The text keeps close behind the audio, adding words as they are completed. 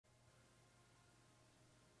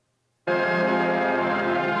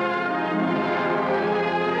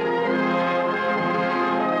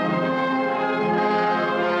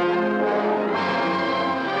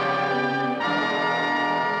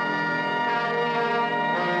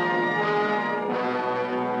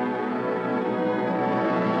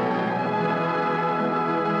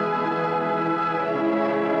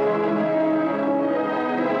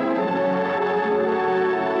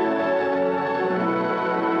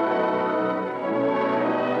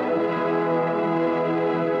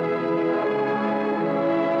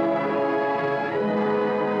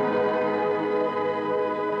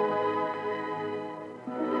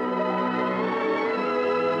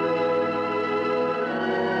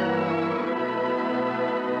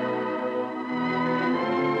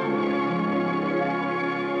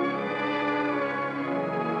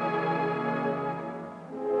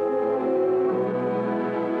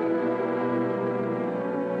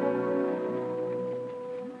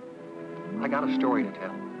I got a story to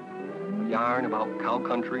tell. A yarn about cow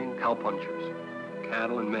country and cowpunchers,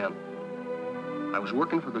 cattle and men. I was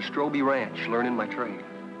working for the Strobe Ranch, learning my trade.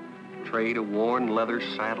 Trade of worn leather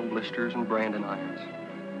saddle blisters and branding irons.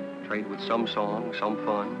 Trade with some song, some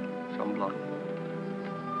fun, some blood.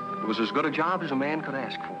 It was as good a job as a man could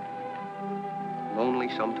ask for. Lonely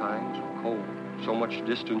sometimes, cold. So much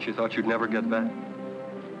distance you thought you'd never get back.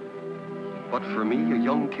 But for me, a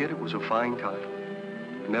young kid, it was a fine time.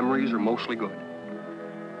 Memories are mostly good.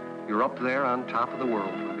 You're up there on top of the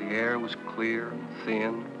world where the air was clear and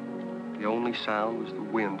thin. The only sound was the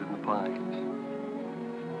wind in the pines.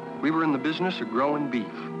 We were in the business of growing beef,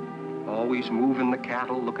 always moving the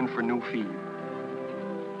cattle, looking for new feed.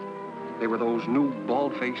 They were those new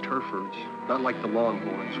bald-faced Herefords, not like the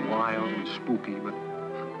Longhorns, wild and spooky, but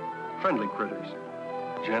friendly critters,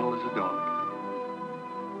 gentle as a dog.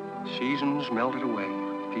 Seasons melted away,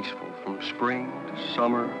 peaceful, from spring to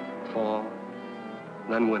summer, fall,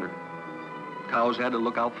 then winter. Cows had to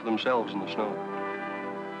look out for themselves in the snow.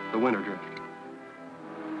 The winter drift.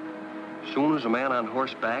 As soon as a man on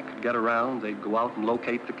horseback could get around, they'd go out and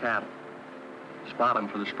locate the cattle, spot them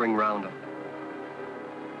for the spring roundup.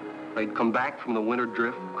 They'd come back from the winter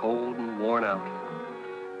drift, cold and worn out.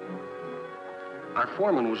 Our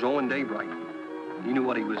foreman was Owen Daybright. He knew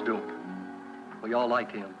what he was doing. We all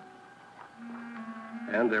liked him.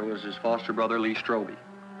 And there was his foster brother, Lee Strobe.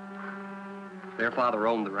 Their father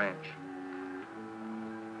owned the ranch.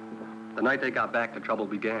 The night they got back, the trouble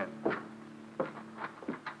began.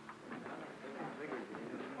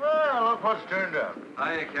 Well, look what's turned up.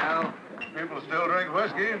 Hiya, Cal. People still drink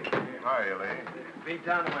whiskey? Hiya, Lee. Beat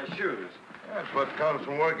down to my shoes. That's what comes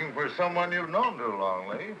from working for someone you've known too long,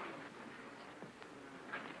 Lee.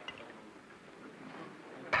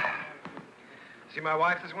 See my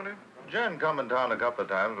wife this winter? Jen come in town a couple of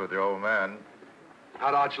times with your old man.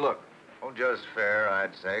 How'd Arch look? Oh, just fair,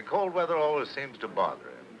 I'd say. Cold weather always seems to bother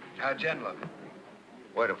him. How'd Jen look?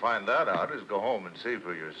 Way to find that out is go home and see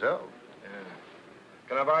for yourself. Yeah.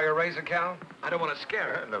 Can I borrow your razor, Cal? I don't want to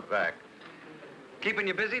scare her. In the back. Keeping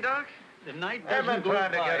you busy, Doc? The night I've doesn't been go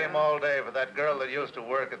trying to by, get him all day for that girl that used to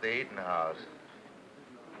work at the eating house.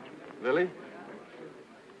 Lily?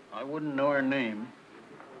 I wouldn't know her name.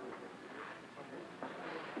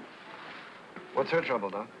 What's her trouble,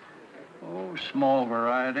 Doc? Oh, small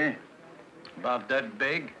variety. About that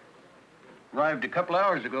big. Arrived a couple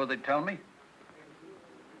hours ago, they tell me.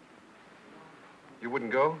 You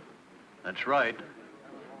wouldn't go? That's right.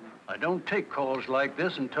 I don't take calls like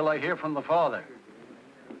this until I hear from the father.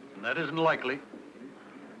 And that isn't likely.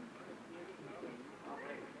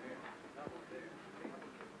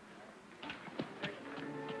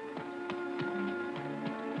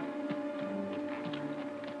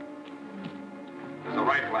 There's a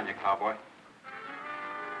rifle on you, cowboy.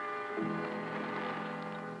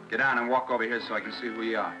 Get down and walk over here so I can see who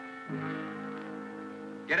you are.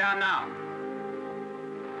 Get down now.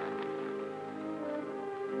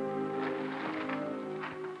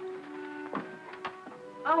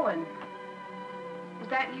 Owen, is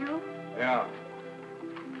that you? Yeah.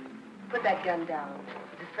 Put that gun down.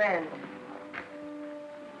 It's a friend.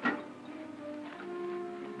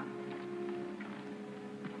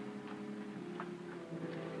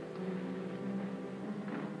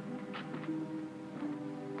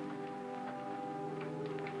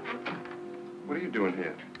 What are you doing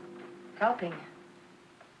here? Helping.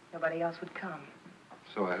 Nobody else would come.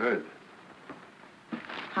 So I heard.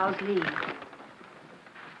 How's Lee?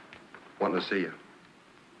 Wanting to see you.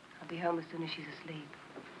 I'll be home as soon as she's asleep.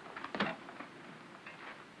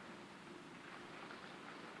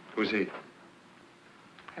 Who's he?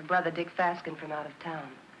 Her brother, Dick Faskin, from out of town.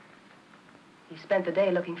 He spent the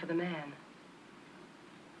day looking for the man.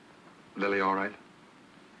 Lily all right?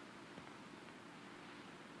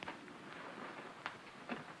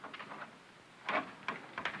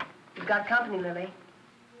 You've got company, Lily.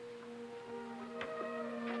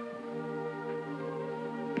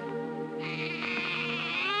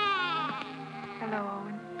 Hello,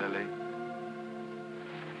 Owen. Lily?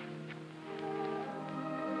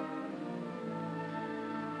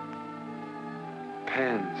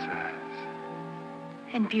 Pan size.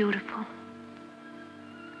 And beautiful.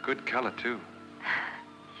 Good color, too.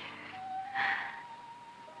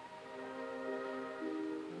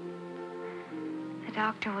 The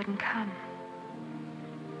doctor wouldn't come.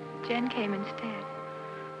 Jen came instead.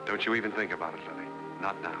 Don't you even think about it, Lily.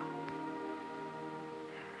 Not now.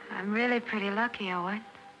 I'm really pretty lucky, Owen.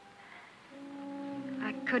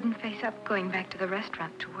 I couldn't face up going back to the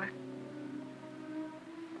restaurant to work.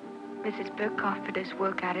 Mrs. Burke offered us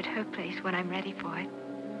work out at her place when I'm ready for it.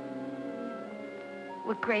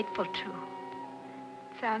 we're grateful, too.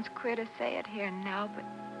 Sounds queer to say it here and now, but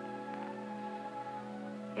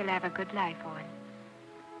you'll have a good life, Owen.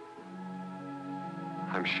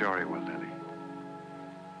 I'm sure he will, Lily.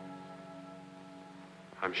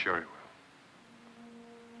 I'm sure he will.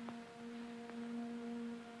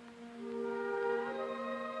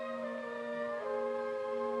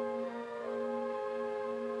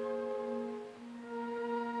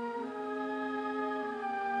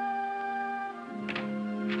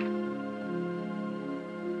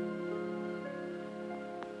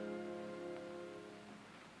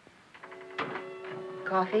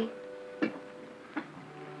 Coffee?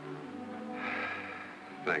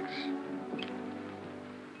 Thanks.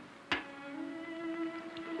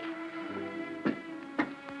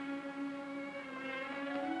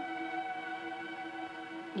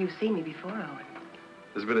 You've seen me before, Owen.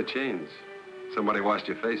 There's been a change. Somebody washed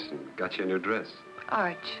your face and got you a new dress.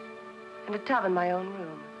 Arch. And a tub in my own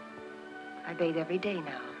room. I bathe every day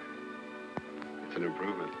now. It's an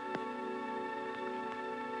improvement.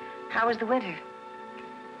 How was the winter?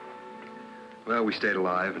 Well, we stayed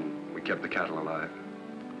alive and we kept the cattle alive.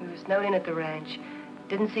 We were snowed in at the ranch.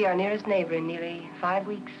 Didn't see our nearest neighbor in nearly 5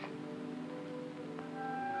 weeks.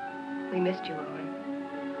 We missed you, Owen.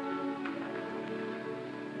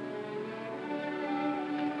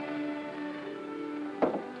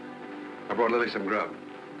 I brought Lily some grub.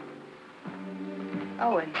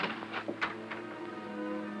 Owen.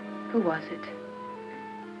 Who was it?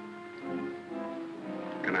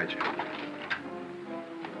 Good night, Jane.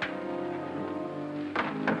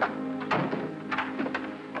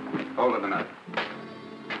 Hold it a minute.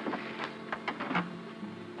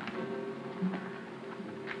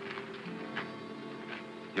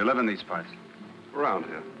 You live in these parts? Around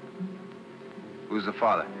here. Who's the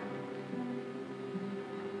father?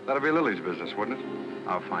 That'll be Lily's business, wouldn't it?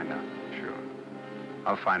 I'll find out. Sure.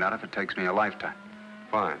 I'll find out if it takes me a lifetime.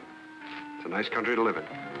 Fine. It's a nice country to live in.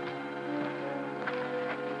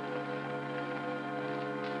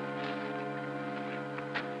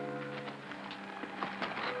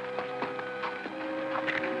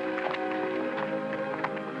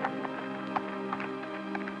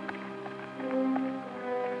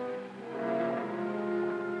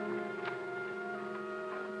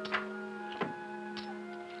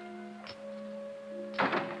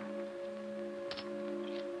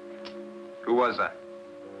 Who was that?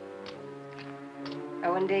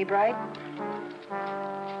 Owen Daybright?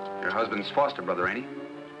 Your husband's foster brother, ain't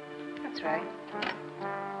he? That's right.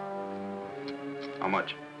 How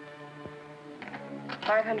much?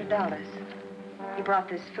 $500. He brought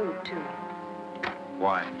this food, too.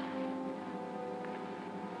 Why?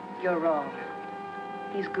 You're wrong.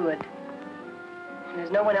 He's good. And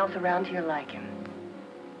there's no one else around here like him.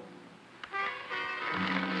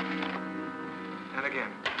 And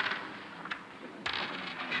again.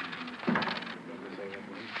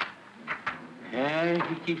 Yeah,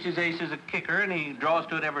 he keeps his ace as a kicker, and he draws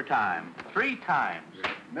to it every time. 3 times.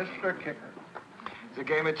 Mr. Kicker. It's a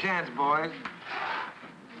game of chance, boys.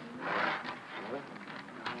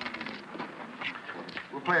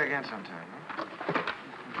 We'll play again sometime,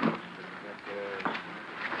 huh?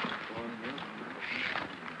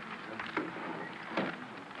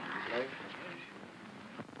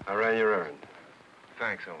 I ran your errand.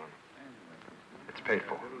 Thanks, Owen. It's paid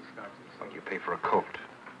for. Like you pay for a coat.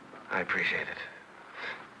 I appreciate it.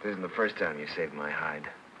 This isn't the first time you saved my hide.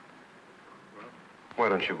 Why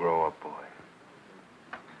don't you grow up, boy?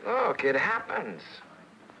 Look, it happens.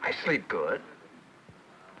 I sleep good.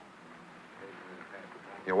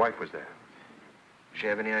 Your wife was there. She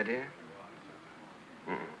have any idea?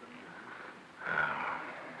 Mm-mm. Oh.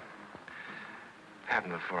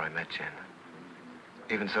 Happened before I met Jen.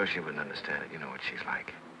 Even so, she wouldn't understand it. You know what she's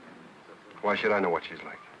like. Why should I know what she's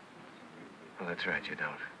like? Well, that's right, you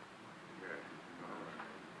don't.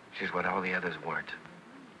 She's what all the others weren't.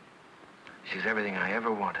 She's everything I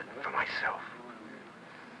ever wanted for myself.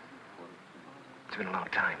 It's been a long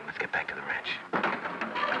time. Let's get back to the ranch.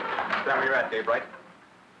 Stand where you're at, Daybright.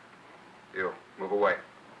 You, move away.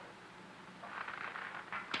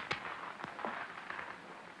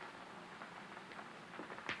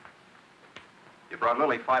 You brought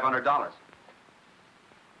Lily $500.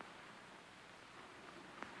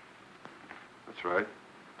 That's right.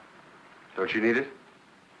 Don't you need it?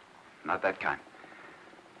 Not that kind.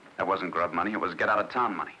 That wasn't grub money. It was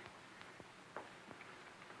get-out-of-town money.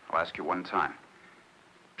 I'll ask you one time.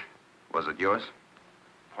 Was it yours?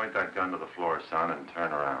 Point that gun to the floor, son, and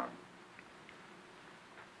turn around.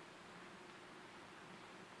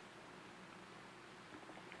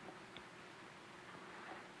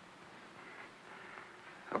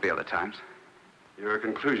 There'll be other times. You're a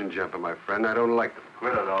conclusion jumper, my friend. I don't like them.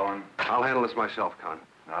 Quit it, Owen. I'll handle this myself, Con.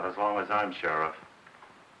 Not as long as I'm sheriff.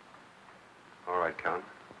 All right, Con.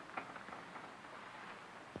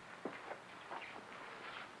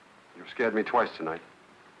 You've scared me twice tonight.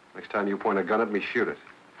 Next time you point a gun at me, shoot it.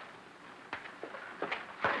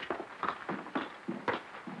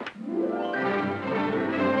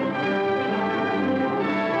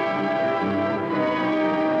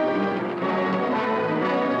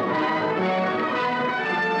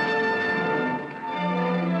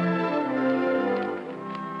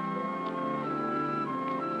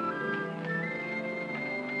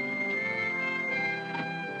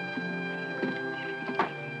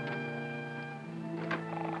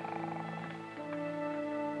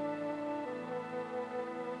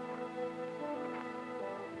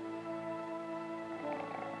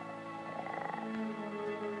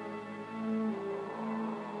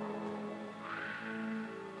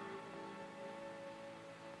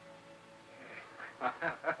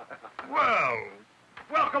 Well,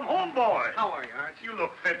 welcome home, boy. How are you, Arch? You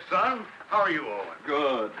look fit, son. How are you, Owen?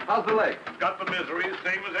 Good. How's the leg? Got the misery,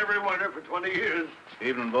 same as every winter for 20 years.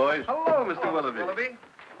 Evening, boys. Hello, Mr. Willoughby.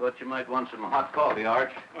 Thought you might want some hot coffee,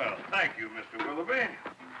 Arch. Well, thank you, Mr. Willoughby.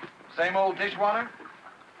 Same old dishwater?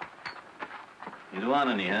 You don't want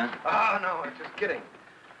any, huh? Oh, no, I'm just kidding.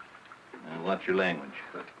 Now, watch your language.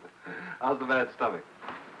 How's the bad stomach?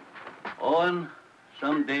 Owen,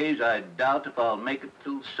 some days I doubt if I'll make it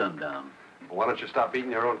till sundown. Well, why don't you stop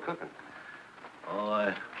eating your own cooking? Oh,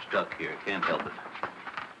 I'm stuck here. Can't help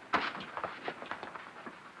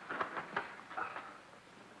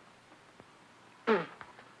it.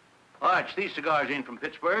 Arch, these cigars ain't from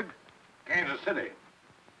Pittsburgh. Kansas City.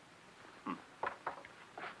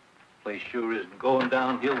 Place sure is going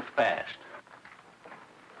downhill fast.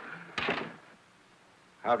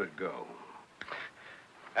 How'd it go?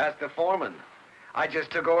 Ask the foreman. I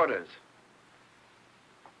just took orders.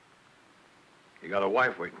 You got a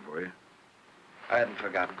wife waiting for you. I hadn't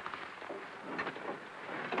forgotten.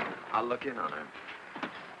 I'll look in on her.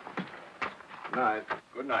 Night.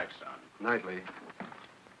 Good night, son. Nightly.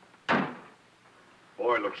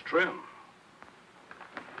 Boy looks trim.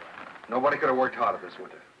 Nobody could have worked harder this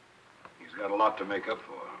winter. He's got a lot to make up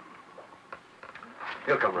for.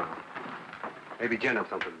 He'll come round. Maybe Jen has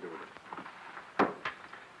something to do with it.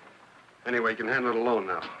 Anyway, you can handle it alone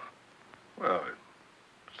now. Well,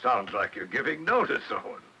 it sounds like you're giving notice,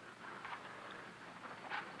 Owen.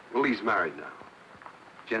 Willie's married now.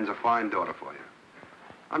 Jen's a fine daughter for you.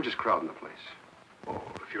 I'm just crowding the place. Oh,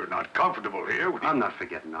 if you're not comfortable here, I'm not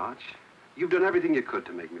forgetting, Arch. You've done everything you could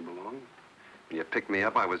to make me belong. When you picked me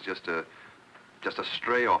up, I was just a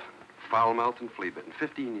stray orphan, foul-mouthed and flea-bitten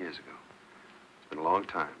 15 years ago. It's been a long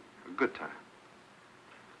time, a good time.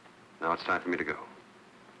 Now it's time for me to go.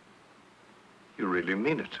 You really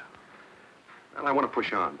mean it. Well, I want to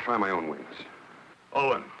push on, try my own wings.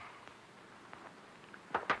 Owen.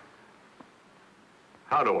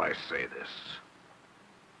 How do I say this?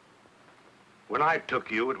 When I took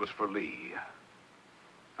you, it was for Lee.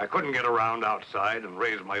 I couldn't get around outside and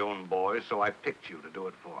raise my own boys, so I picked you to do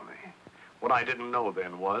it for me. What I didn't know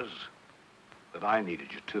then was that I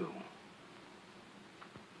needed you too.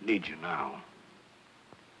 Need you now.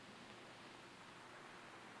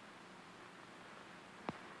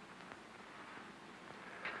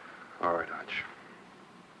 All right, Arch.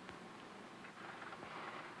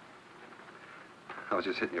 I was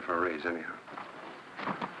just hitting you for a raise anyhow.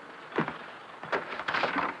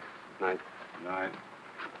 Night. Night.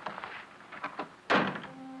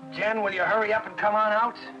 Jen, will you hurry up and come on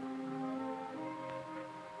out?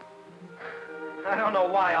 I don't know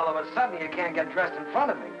why all of a sudden you can't get dressed in front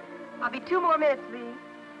of me. I'll be 2 more minutes, Lee.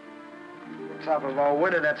 The top of all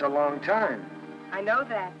winter, that's a long time. I know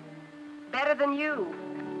that. Better than you.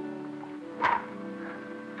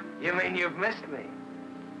 You mean you've missed me?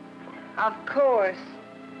 Of course.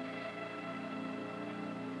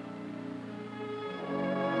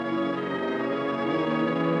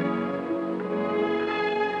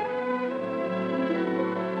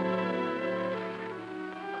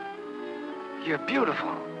 You're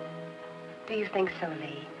beautiful. Do you think so,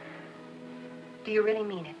 Lee? Do you really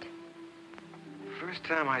mean it? First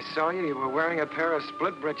time I saw you, you were wearing a pair of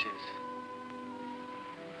split breeches.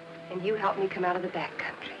 And you helped me come out of the back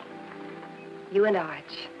country. You and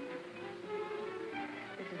Arch.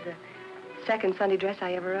 This is the second Sunday dress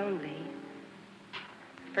I ever owned, Lee.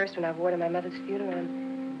 First when I wore it at my mother's funeral,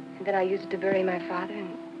 and then I used it to bury my father,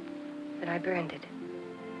 and then I burned it.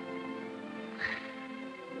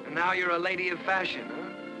 And now you're a lady of fashion, huh?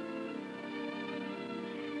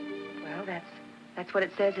 Well, that's what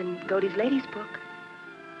it says in Godey's Ladies book.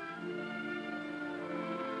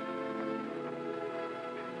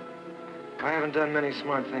 I haven't done many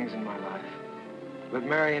smart things in my life, but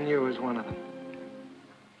marrying you is one of them.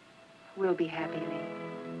 We'll be happy,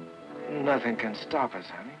 Lee. Nothing can stop us,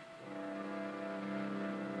 honey.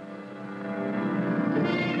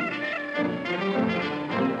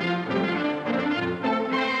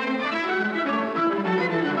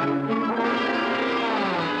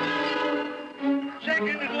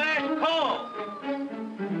 Second and last call.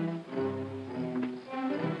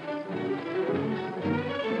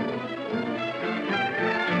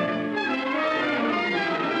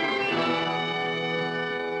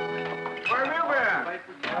 Where have you been?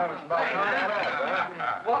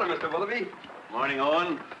 Water, Mr. Willoughby. Morning,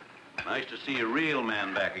 Owen. Nice to see a real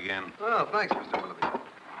man back again. Oh, thanks, Mr. Willoughby.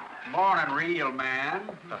 Morning, real man.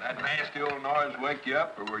 That nasty old noise wake you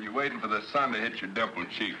up, or were you waiting for the sun to hit your dimpled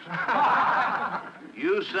cheeks?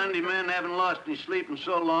 You Sunday men haven't lost any sleep in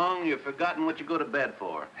so long, you've forgotten what you go to bed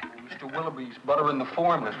for. Mr. Willoughby's buttering the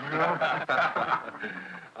foreman.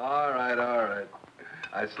 All right.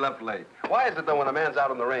 I slept late. Why is it, though, when a man's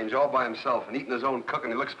out on the range all by himself and eating his own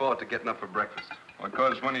cooking, he looks forward to getting up for breakfast?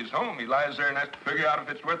 Because when he's home, he lies there and has to figure out if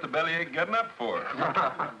it's worth the bellyache getting up for.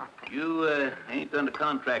 You ain't under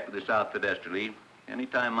contract with this outfit, Esther Lee.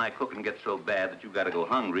 Anytime my cooking gets so bad that you gotta go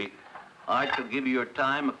hungry, I shall give you your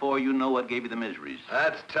time before you know what gave you the miseries.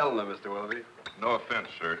 That's telling them, Mr. Willoughby. No offense,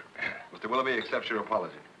 sir. Mr. Willoughby accepts your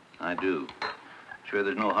apology. I do. Sure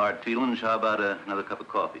there's no hard feelings. How about another cup of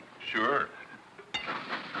coffee? Sure.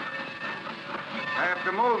 I have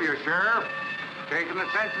to move you, Sheriff. Taking the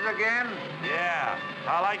census again? Yeah,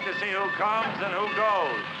 I like to see who comes and who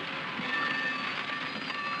goes.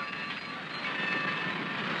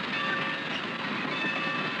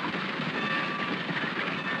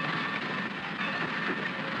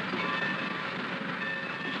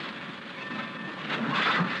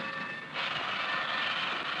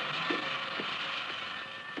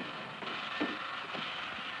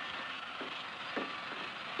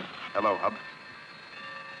 Hello, Hub.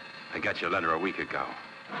 I got your letter a week ago.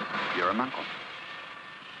 You're an uncle.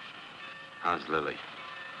 How's Lily?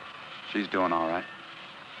 She's doing all right.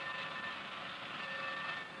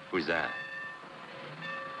 Who's that?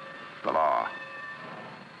 The law.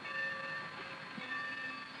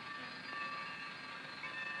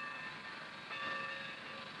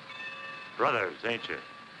 Brothers, ain't you?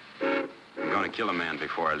 I'm going to kill a man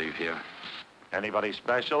before I leave here. Anybody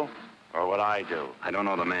special? Or what I do? I don't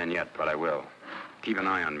know the man yet, but I will. Keep an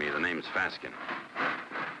eye on me. The name's Faskin.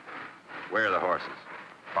 Where are the horses?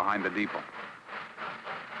 Behind the depot.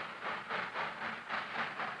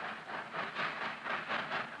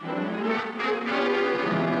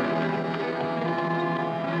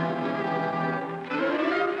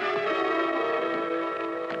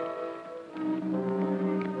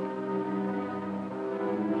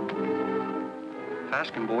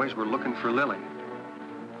 Faskin boys were looking for Lily.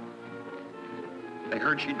 They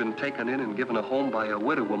heard she'd been taken in and given a home by a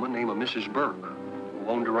widow woman named Mrs. Burke, who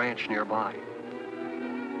owned a ranch nearby.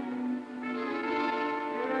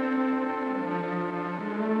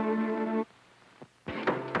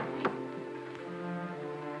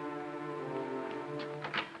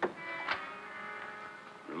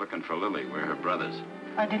 We're looking for Lily. We're her brothers.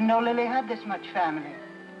 I didn't know Lily had this much family.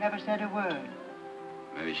 Never said a word.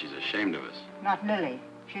 Maybe she's ashamed of us. Not Lily.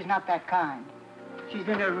 She's not that kind. She's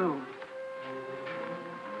in her room.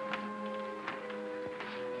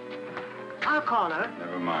 I'll call her.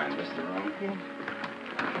 Never mind. This the room? Yeah.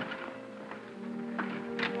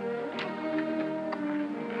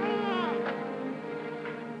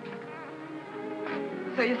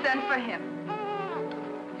 So you sent for him?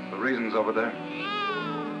 The reason's over there.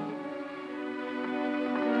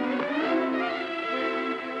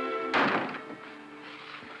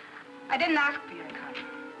 I didn't ask for you to come.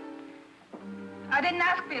 I didn't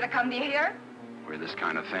ask for you to come. Do you hear? We're this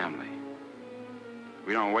kind of family.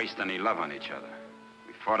 We don't waste any love on each other.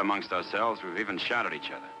 We fought amongst ourselves. We've even shot at each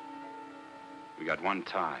other. We got one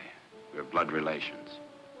tie. We're blood relations.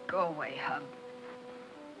 Go away, Hub.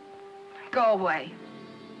 Go away.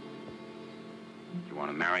 You want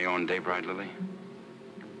to marry Owen Daybright, Lily?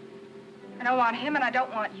 I don't want him and I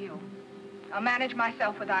don't want you. I'll manage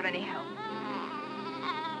myself without any help.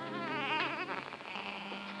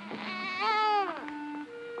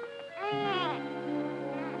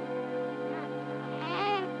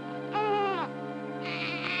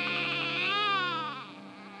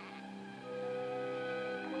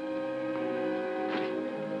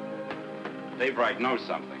 Daybright knows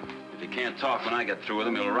something. If he can't talk when I get through with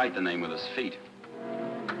him, he'll write the name with his feet.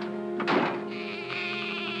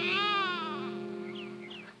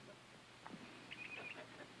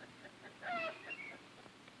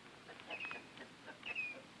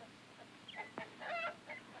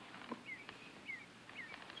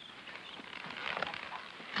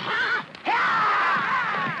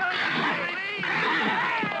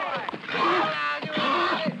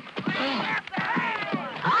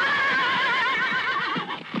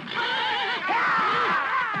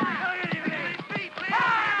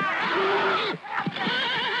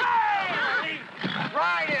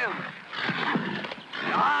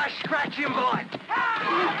 Scratch him, boy.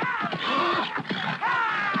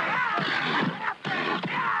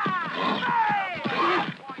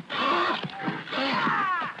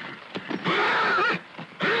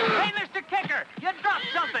 Hey, Mr. Kicker, you dropped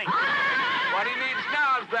something. What he needs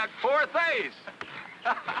now is that fourth ace.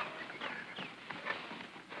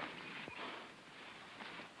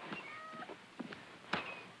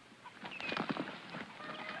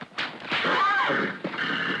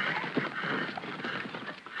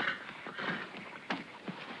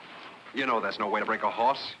 You know that's no way to break a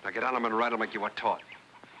horse. Now get on him and ride him like you were taught.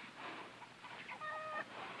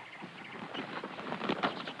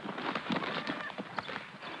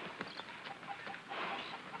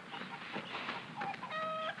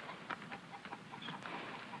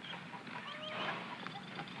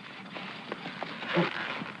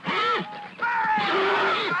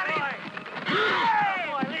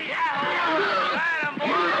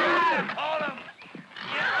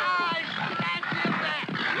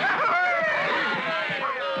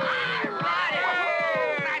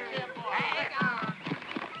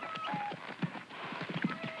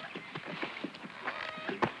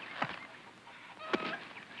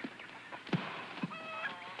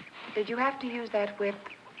 Did you have to use that whip?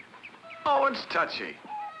 Oh, it's touchy.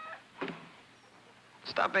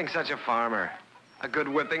 Stop being such a farmer. A good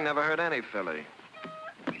whipping never hurt any filly.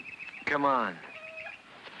 Come on.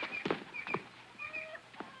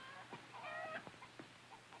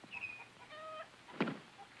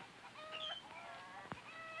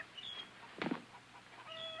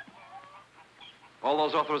 All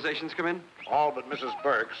those authorizations come in? All but Mrs.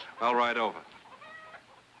 Burke's. I'll ride over.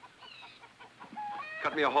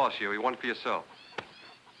 Cut me a horse, Huey. One for yourself.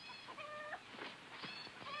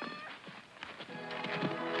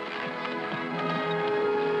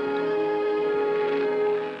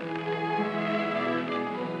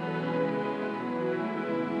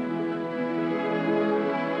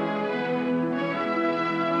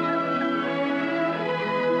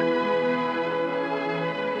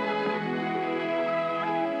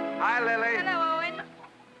 Hi, Lily. Hello, Owen.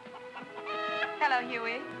 Hello,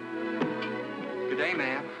 Huey. Good day,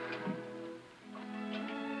 ma'am.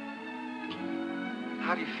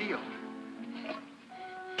 How do you feel?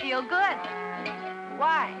 Feel good.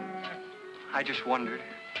 Why? I just wondered.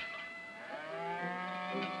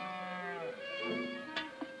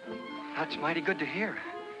 That's mighty good to hear.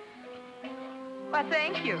 Well,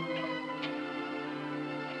 thank you.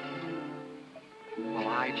 Well,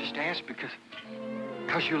 I just asked because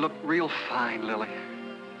you look real fine, Lily.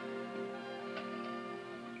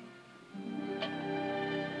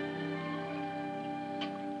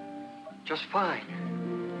 Just fine.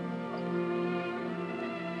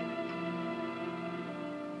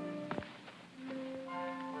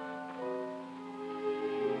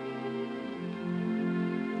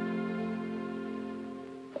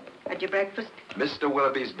 Had your breakfast? Mr.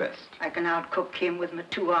 Willoughby's best. I can outcook him with my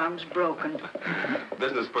two arms broken.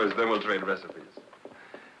 Business first, then we'll trade recipes.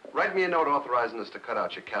 Write me a note authorizing us to cut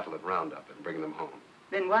out your cattle at Roundup and bring them home.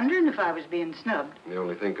 Been wondering if I was being snubbed. The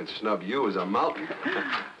only thing could snub you is a mountain.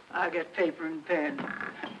 I'll get paper and pen.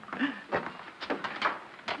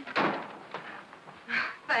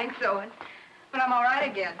 Thanks, Owen. But I'm all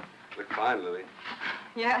right again. Look fine, Lily.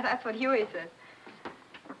 Yeah, that's what Huey said.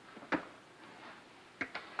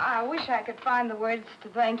 I wish I could find the words to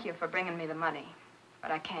thank you for bringing me the money,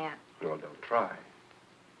 but I can't. Well, don't try.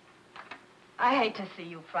 I hate to see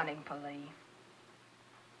you fronting for Lee.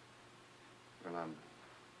 Well, I'm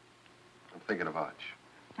thinking of Arch.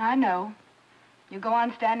 I know. You go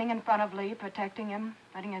on standing in front of Lee, protecting him,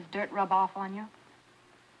 letting his dirt rub off on you.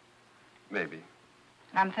 Maybe.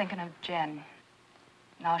 And I'm thinking of Jen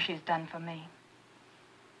and all she's done for me.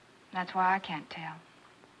 That's why I can't tell.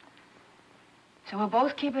 So we'll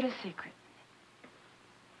both keep it a secret.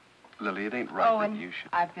 Lily, it ain't right Owen, that you should...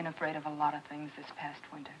 I've been afraid of a lot of things this past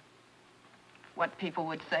winter. What people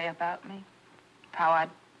would say about me, how I'd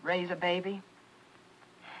raise a baby,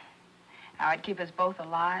 how I'd keep us both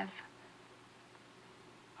alive.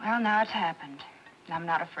 Well, now it's happened, and I'm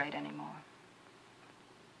not afraid anymore.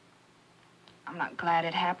 I'm not glad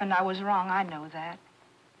it happened. I was wrong, I know that.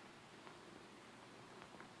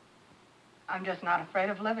 I'm just not afraid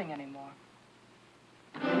of living anymore.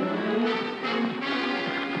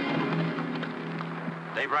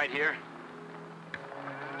 Dave right here?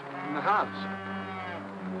 In the house.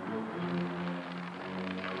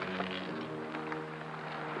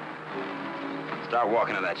 Start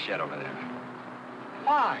walking to that shed over there.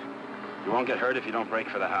 Why? You won't get hurt if you don't break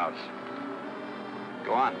for the house.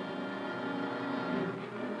 Go on.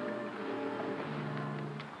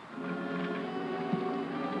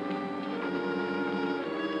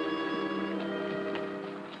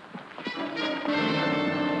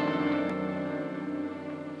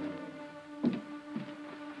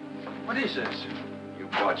 pieces. You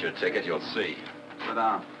bought your ticket, you'll see. Sit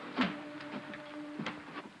down.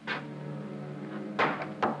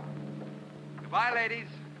 Goodbye, ladies.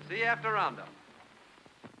 See you after roundup.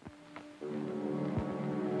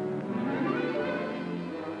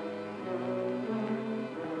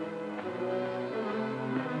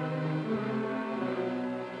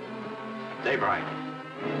 Daybreak.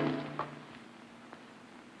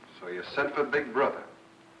 So you sent for Big Brother.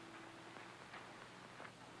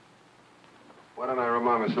 Why don't I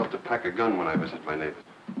remind myself to pack a gun when I visit my neighbors?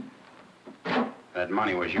 That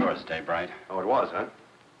money was yours, Daybright. Oh, it was, huh?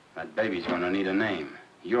 That baby's gonna need a name.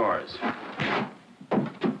 Yours.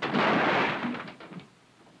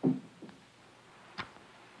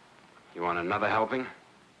 You want another helping?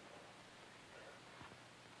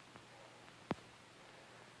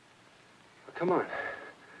 Well, come on.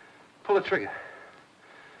 Pull the trigger.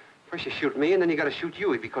 First you shoot me, and then you gotta shoot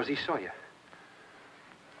Huey because he saw you.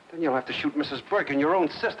 Then you'll have to shoot Mrs. Burke and your own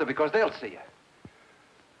sister because they'll see you.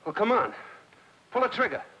 Well, come on. Pull the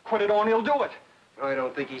trigger. Put it on, he'll do it. I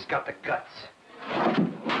don't think he's got the guts.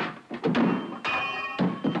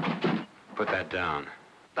 Put that down.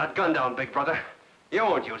 That gun down, Big Brother. You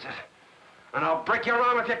won't use it. And I'll break your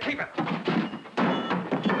arm if you keep it.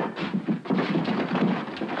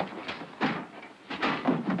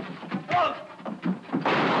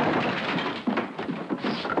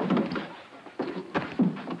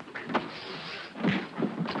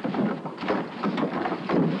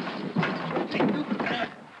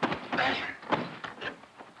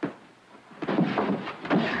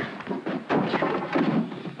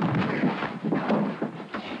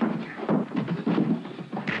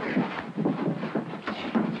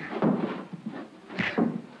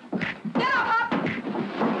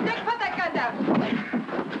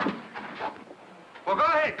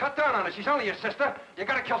 She's only your sister. You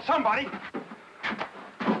gotta kill somebody.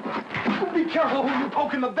 Be careful who you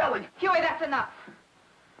poke in the belly. Huey, that's enough.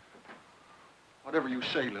 Whatever you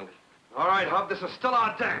say, Lily. All right, Hub, this is still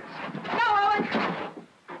our dance. No, Owen.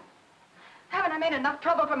 Haven't I made enough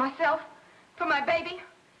trouble for myself? For my baby?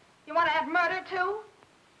 You want to add murder, too?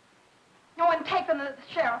 No one take them to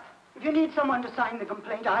the sheriff. If you need someone to sign the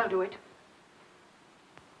complaint, I'll do it.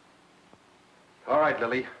 All right,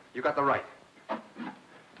 Lily. You got the right.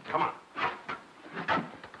 Come on.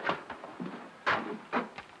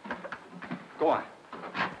 Go on.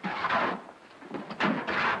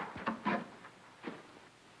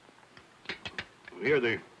 Here,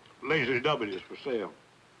 the Lazy W is for sale.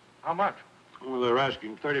 How much? Well, they're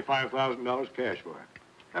asking $35,000 cash for it.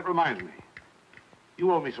 That reminds me.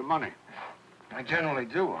 You owe me some money. I generally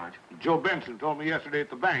do, Art. Joe Benson told me yesterday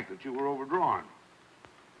at the bank that you were overdrawn.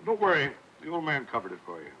 Don't worry. The old man covered it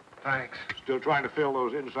for you. Thanks. Still trying to fill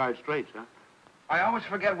those inside straights, huh? I always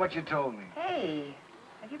forget what you told me. Hey,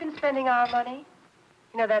 have you been spending our money?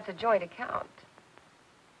 You know, that's a joint account.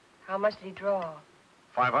 How much did he draw?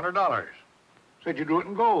 $500. Said you do it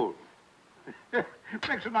in gold.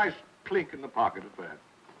 Makes a nice clink in the pocket at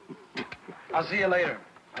that. I'll see you later.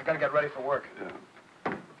 I gotta get ready for work.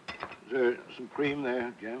 Yeah. Is there some cream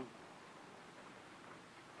there, Jim?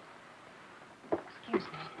 Excuse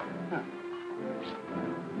me. Yeah.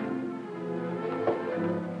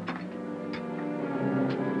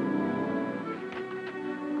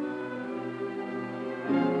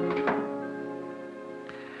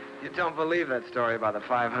 You don't believe that story about the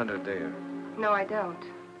 500, do you? No, I don't.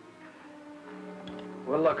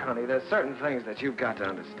 Well, look, honey, there's certain things that you've got to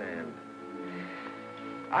understand.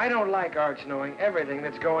 I don't like Arch knowing everything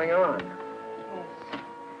that's going on. Yes.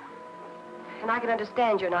 And I can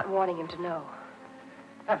understand you're not wanting him to know.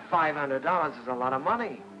 That $500 is a lot of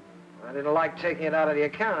money. I didn't like taking it out of the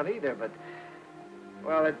account either, but,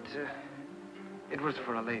 well, it was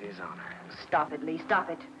for a lady's honor. Stop it, Lee, stop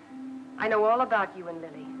it. I know all about you and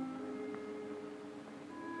Lily.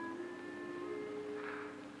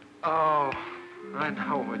 Oh, I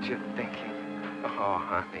know what you're thinking. Oh,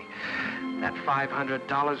 honey, that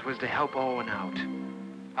 $500 was to help Owen out.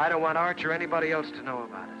 I don't want Arch or anybody else to know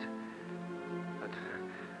about it. But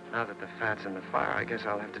now that the fat's in the fire, I guess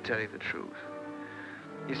I'll have to tell you the truth.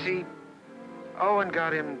 You see, Owen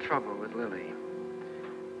got him in trouble with Lily.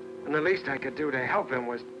 And the least I could do to help him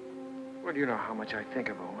was, well, you know how much I think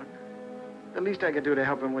of Owen. The least I could do to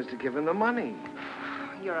help him was to give him the money.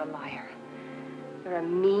 You're a liar. You're a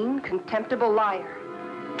mean, contemptible liar.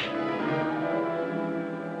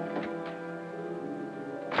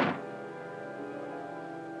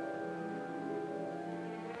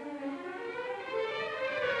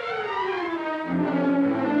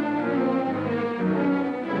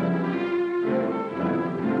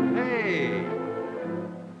 Hey!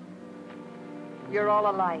 You're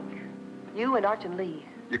all alike. You and Arch and Lee.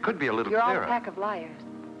 You could be a little You're all clearer. a pack of liars.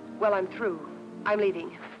 Well, I'm through. I'm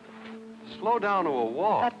leaving. Slow down to a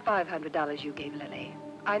walk. That $500 you gave Lily,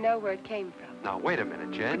 I know where it came from. Now, wait a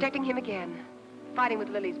minute, Jen. Protecting him again. Fighting with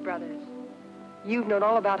Lily's brothers. You've known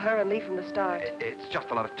all about her and Lee from the start. It's just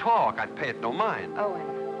a lot of talk. I'd pay it no mind. Owen,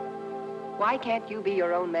 why can't you be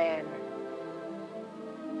your own man?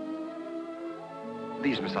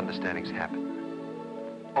 These misunderstandings happen.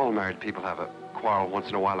 All married people have a quarrel once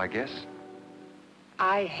in a while, I guess.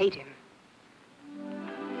 I hate him.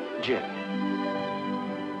 Jen.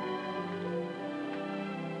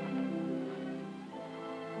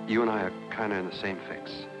 You and I are kind of in the same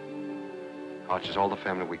fix. Arch is all the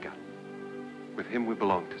family we got. With him, we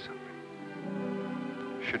belong to something.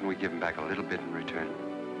 Shouldn't we give him back a little bit in return?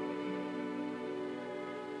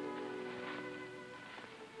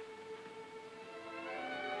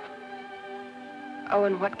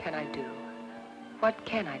 Owen, what can I do? What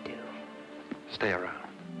can I do? Stay around.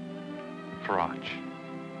 For Arch.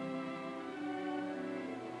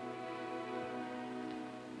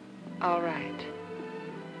 All right.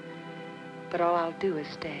 But all I'll do is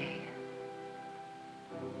stay.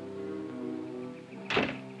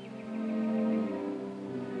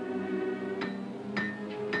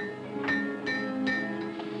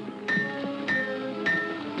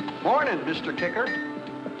 Morning, Mr. Kicker.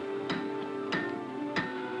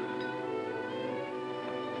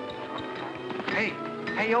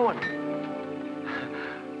 Hey, Owen.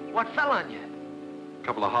 What fell on you? A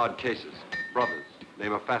couple of hard cases. Brothers.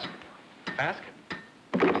 Name of Faskin.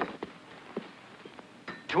 Faskin?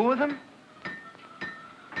 Two of them?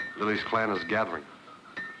 Lily's clan is gathering.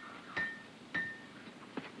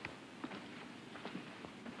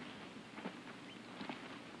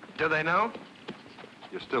 Do they know?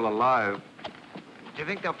 You're still alive. Do you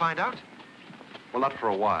think they'll find out? Well, not for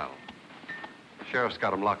a while. The sheriff's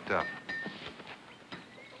got them locked up.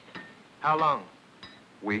 How long?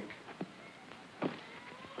 Week.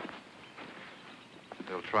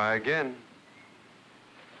 They'll try again.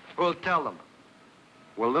 Who'll tell them?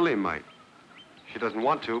 Well, Lily might. She doesn't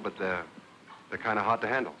want to, but they're kind of hard to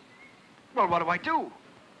handle. Well, what do I do?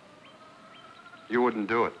 You wouldn't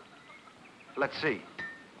do it. Let's see.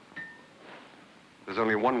 There's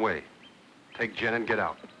only one way. Take Jen and get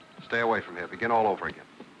out. Stay away from here. Begin all over again.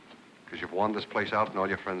 Because you've won this place out and all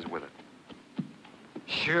your friends with it.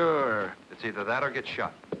 Sure. It's either that or get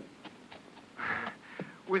shot.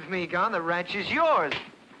 With me gone, the ranch is yours.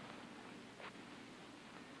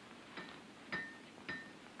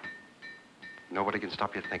 Nobody can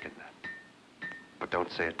stop you thinking that. But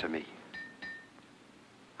don't say it to me.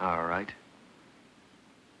 All right.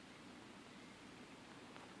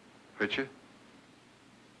 Hurt you?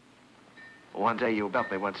 One day you'll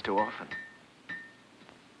bet me once too often.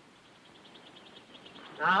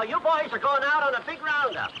 Now, you boys are going out on a big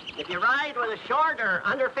roundup. If you ride with a short or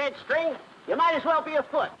underfed string, you might as well be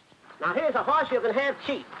afoot. Now, here's a horse you can have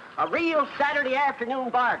cheap. A real Saturday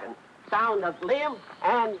afternoon bargain. Sound of limb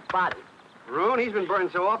and body. Rune, he's been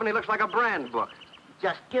burned so often he looks like a brand book.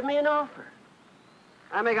 Just give me an offer.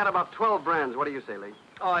 I make out about 12 brands. What do you say, Lee?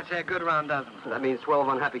 Oh, I'd say a good round dozen. That means 12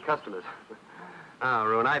 unhappy customers. Ah,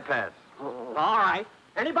 Rune, I pass. All right.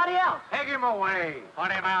 Anybody else? Take him away.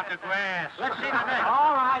 Put him out to grass. Let's see the best.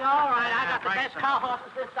 All right. I got the best cow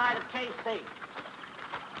horses this side of KC.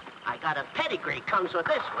 I got a pedigree comes with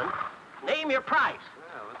this one. Name your price.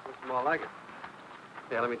 Well, this looks more like it.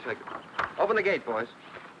 Yeah, let me take it. Open the gate, boys.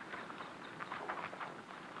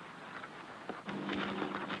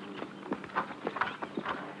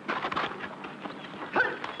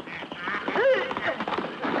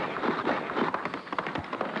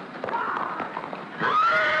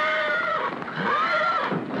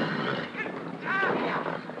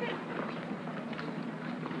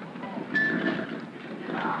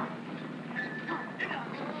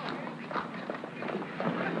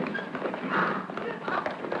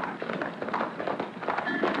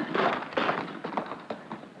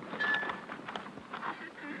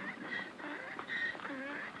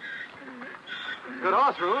 Good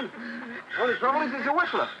horse, Rune. Only trouble is he's a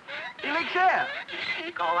whistler. He leaks air.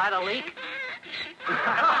 Call that a leak?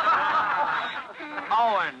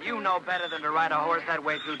 Owen, you know better than to ride a horse that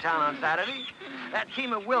way through town on Saturday. That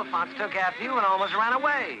team of Wilfonts took after you and almost ran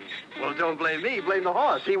away. Well, don't blame me. Blame the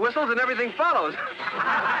horse. He whistles and everything follows.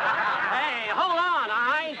 Hey, hold on.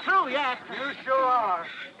 I ain't through yet. You sure are.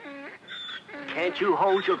 Can't you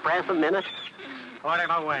hold your breath a minute? Put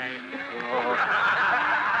him away.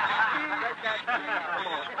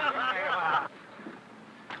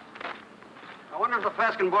 I wonder if the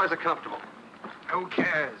Faskin boys are comfortable. Who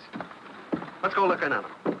cares? Let's go look in on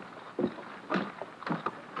them.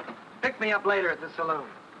 Pick me up later at the saloon.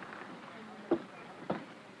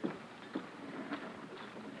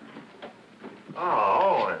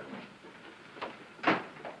 Oh, Owen.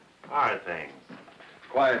 How are things?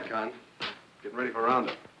 Quiet, Con. Getting ready for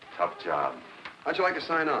roundup. Tough job. How'd you like to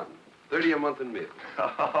sign on? 30 a month in meals.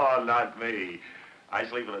 Oh, not me. I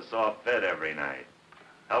sleep with a soft bed every night.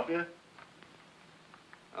 Help you?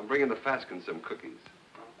 I'm bringing the Faskins some cookies.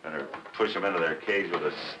 Better push them into their cage with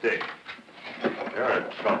a stick. They're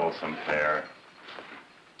a troublesome pair.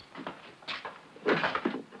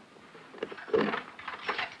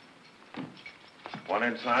 One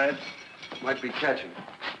inside? Might be catching.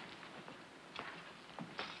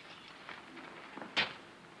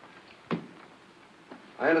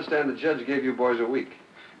 I understand the judge gave you boys a week.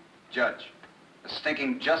 Judge, the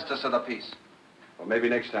stinking justice of the peace. Well, maybe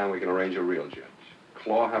next time we can arrange a real judge.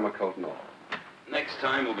 Claw, hammer, coat, and all. Next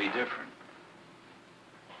time will be different.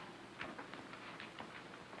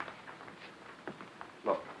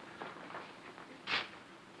 Look.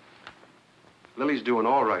 Lily's doing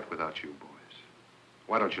all right without you boys.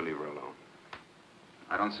 Why don't you leave her alone?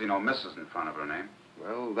 I don't see no missus in front of her name.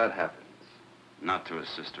 Well, that happens. Not to a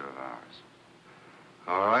sister of ours.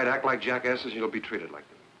 All right, act like jackasses and you'll be treated like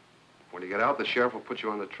them. When you get out, the sheriff will put you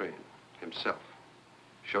on the train. Himself.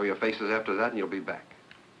 Show your faces after that and you'll be back.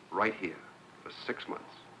 Right here. For 6 months.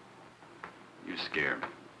 You scare me.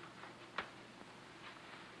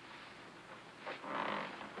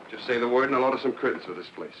 Just say the word and I'll order some curtains for this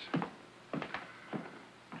place.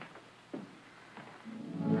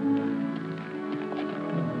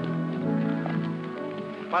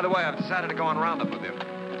 By the way, I've decided to go on roundup with you.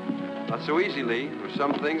 Not so easy, Lee. There's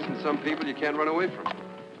some things and some people you can't run away from.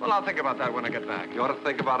 Well, I'll think about that when I get back. You ought to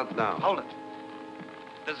think about it now. Hold it.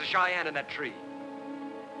 There's a Cheyenne in that tree.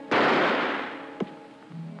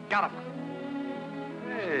 Got him.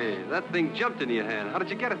 Hey, that thing jumped into your hand. How did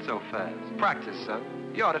you get it so fast? Practice, son.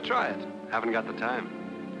 You ought to try it. Haven't got the time.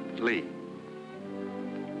 Lee.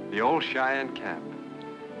 The old Cheyenne cap.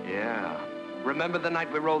 Yeah. Remember the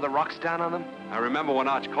night we rolled the rocks down on them? I remember when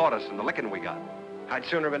Arch caught us and the licking we got. I'd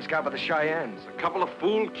sooner have been scalped by the Cheyennes. A couple of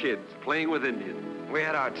fool kids playing with Indians. We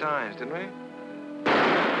had our times, didn't we?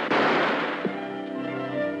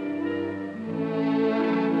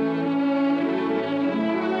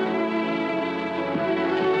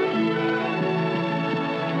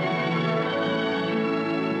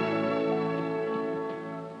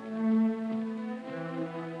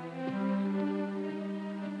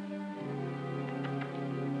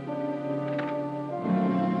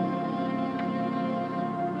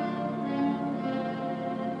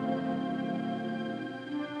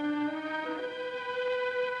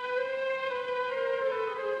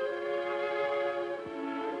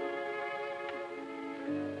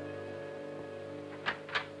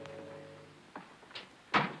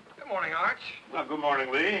 Morning, Arch. Well, good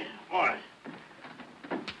morning, Lee. Morning.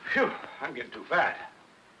 Phew, I'm getting too fat.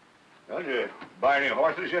 Well, did you buy any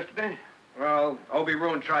horses yesterday? Well, Obie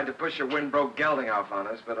Roon tried to push a wind-broke gelding off on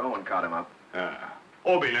us, but Owen caught him up.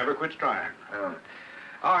 Obie never quits trying.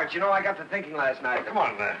 Arch, you know, I got to thinking last night. Come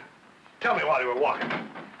on, tell me while you were walking.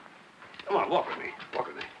 Come on, walk with me. Walk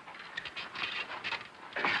with me.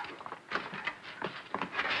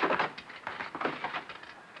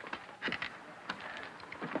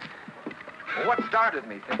 Well, what started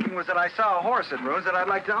me thinking was that I saw a horse at Roon's that I'd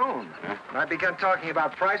like to own. And I began talking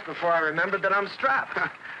about price before I remembered that I'm strapped.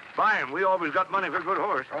 Buy him. We always got money for a good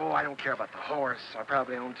horse. Oh, I don't care about the horse. I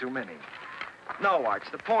probably own too many. No, Arch,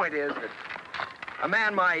 the point is that a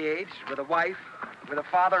man my age, with a wife, with a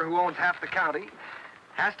father who owns half the county,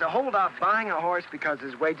 has to hold off buying a horse because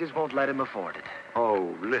his wages won't let him afford it.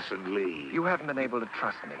 Oh, listen, Lee. You haven't been able to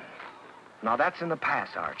trust me. Now, that's in the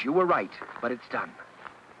past, Arch. You were right, but it's done.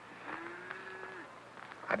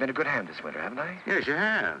 I've been a good hand this winter, haven't I? Yes, you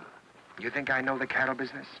have. You think I know the cattle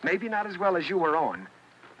business? Maybe not as well as you or Owen,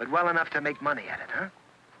 but well enough to make money at it, huh?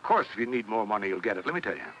 Of course, if you need more money, you'll get it. Let me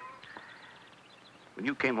tell you. When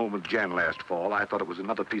you came home with Jen last fall, I thought it was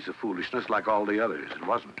another piece of foolishness like all the others. It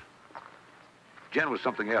wasn't. Jen was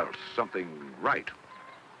something else, something right.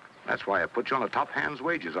 That's why I put you on the top hand's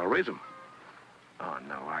wages. I'll raise them. Oh,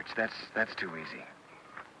 no, Arch, that's too easy.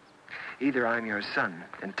 Either I'm your son,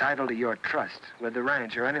 entitled to your trust with the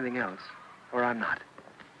ranch or anything else, or I'm not.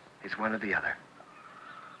 It's one or the other.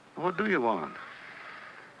 What do you want?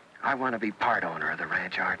 I want to be part owner of the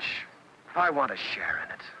ranch, Arch. I want a share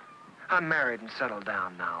in it. I'm married and settled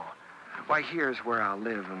down now. Why, here's where I'll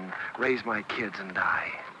live and raise my kids and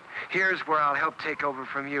die. Here's where I'll help take over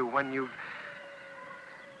from you when you've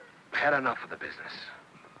had enough of the business.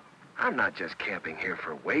 I'm not just camping here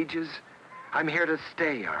for wages. I'm here to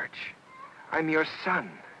stay, Arch. I'm your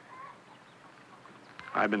son.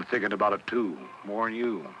 I've been thinking about it, too. More than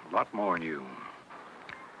you. A lot more than you.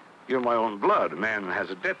 You're my own blood. A man has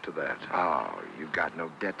a debt to that. Oh, you got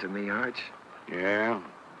no debt to me, Arch. Yeah,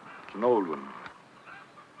 it's an old one.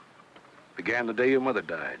 Began the day your mother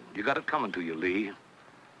died. You got it coming to you, Lee,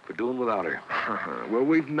 for doing without her. Well,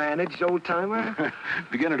 we've managed, old-timer.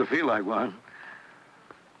 Beginning to feel like one.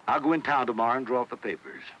 I'll go in town tomorrow and draw up the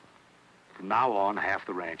papers. From now on, half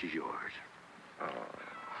the ranch is yours. Oh.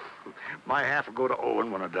 My half will go to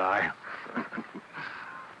Owen when I die.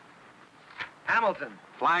 Hamilton.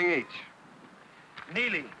 Flying H.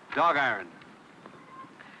 Neely. Dog Iron.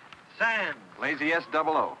 Sands. Lazy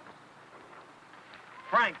S-00.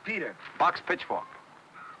 Frank Peter. Box Pitchfork.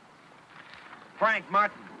 Frank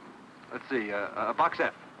Martin. Let's see, Box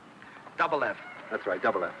F. Double F. That's right,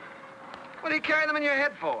 double F. What do you carry them in your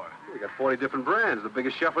head for? We got 40 different brands. The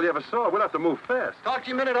biggest shuffle you ever saw. We'll have to move fast. Talk to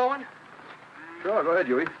you a minute, Owen. Sure, go ahead,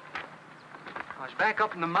 Huey. I was back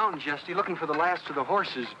up in the mountains yesterday looking for the last of the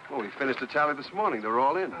horses. Oh, we finished the tally this morning. They're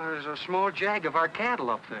all in. There's a small jag of our cattle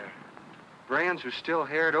up there. Brands were still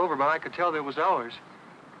haired over, but I could tell they was ours.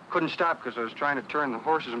 Couldn't stop because I was trying to turn the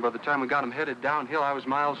horses, and by the time we got them headed downhill, I was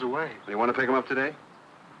miles away. So you want to pick them up today?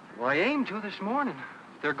 Well, I aimed to this morning.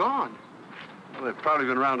 They're gone. Well, they've probably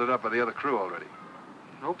been rounded up by the other crew already.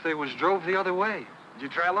 Nope, they was drove the other way. Did you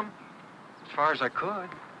trail them? As far as I could.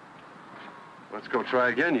 Let's go try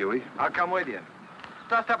again, Huey. I'll come with you.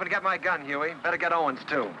 Dust up and get my gun, Huey. Better get Owen's,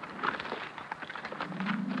 too.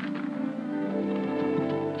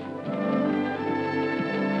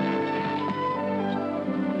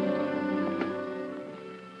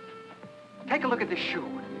 Take a look at this shoe.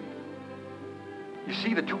 You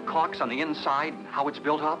see the two calks on the inside and how it's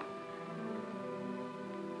built up?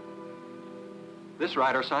 This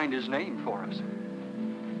rider signed his name for us.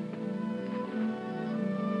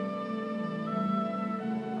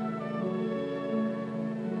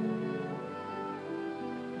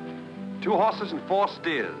 Two horses and 4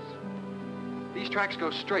 steers. These tracks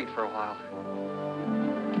go straight for a while.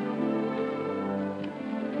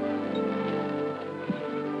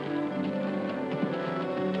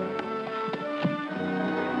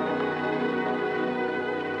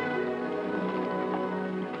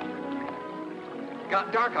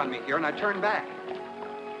 Got dark on me here, and I turned back.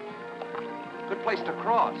 Good place to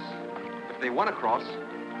cross, if they want to cross.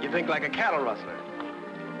 You think like a cattle rustler.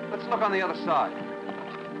 Let's look on the other side.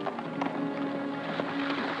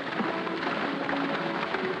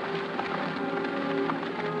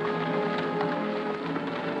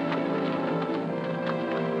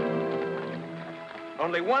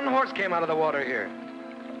 Only one horse came out of the water here.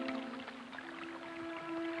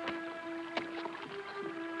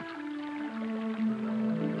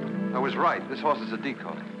 I was right. This horse is a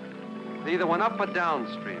decoy. They either went up or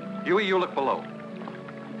downstream. Huey, you look below.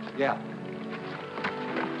 Yeah.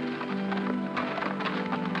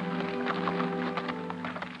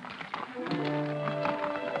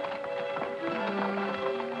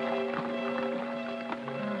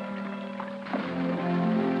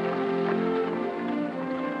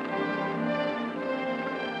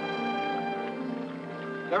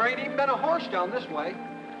 There ain't even been a horse down this way.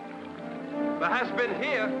 There has been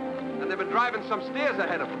here, and they've been driving some steers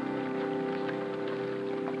ahead of them.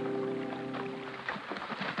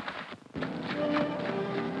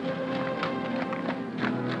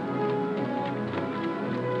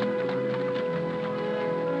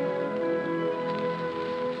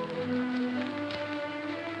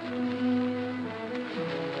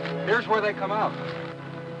 Here's where they come out.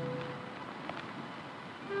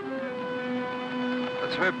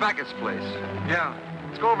 That's Herb Beckett's place. Yeah.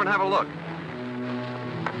 Let's go over and have a look.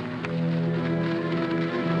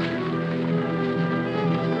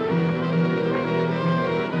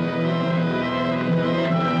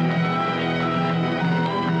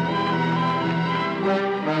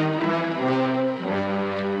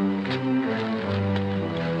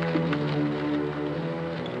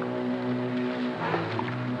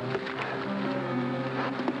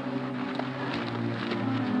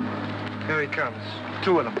 Here he comes.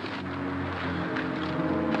 2 of them.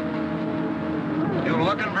 You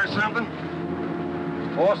looking for something?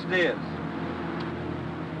 4 steers.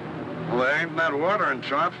 Well, there ain't that watering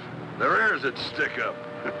trough. Their ears would stick up.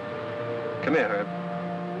 Come here, Herb.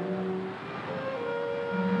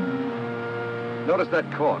 Notice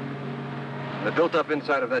that cork. They're built up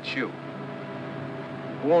inside of that shoe.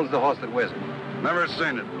 Who owns the horse that wears it? Never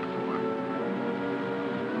seen it before.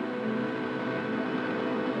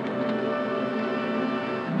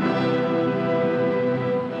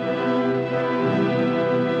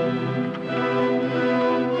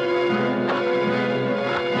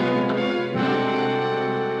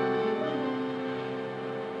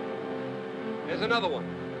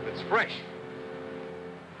 fresh.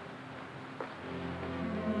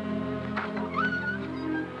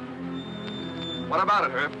 What about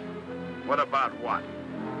it, Herb? What about what?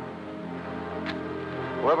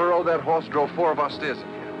 Whoever rode that horse drove 4 of our steers in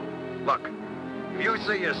here. Look, if you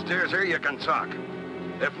see your steers here, you can talk.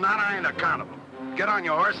 If not, I ain't accountable. Get on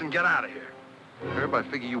your horse and get out of here. Herb, I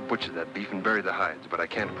figure you butchered that beef and buried the hides, but I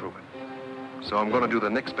can't prove it. So I'm going to do the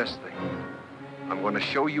next best thing. I'm going to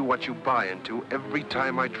show you what you buy into every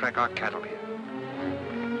time I track our cattle here.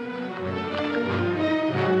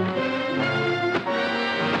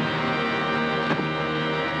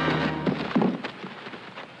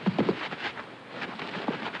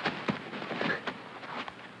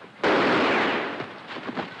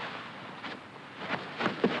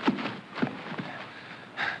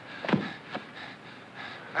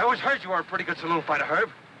 I always heard you were a pretty good saloon fighter, Herb.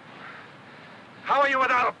 How are you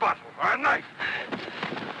without a bottle or a knife?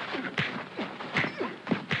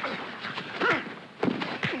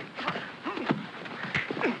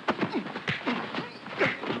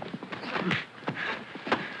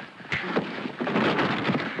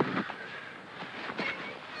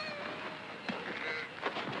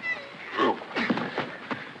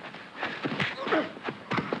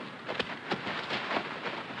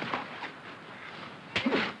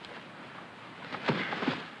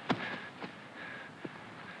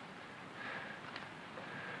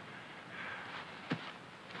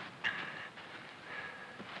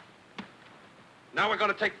 Now we're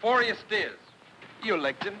going to take 4 of your steers. You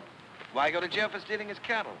licked him. Why go to jail for stealing his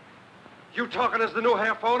cattle? You talking as the new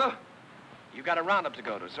half owner? You got a roundup to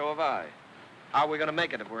go to, so have I. How are we going to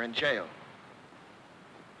make it if we're in jail?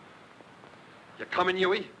 You coming,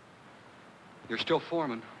 Huey? You're still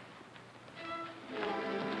foreman.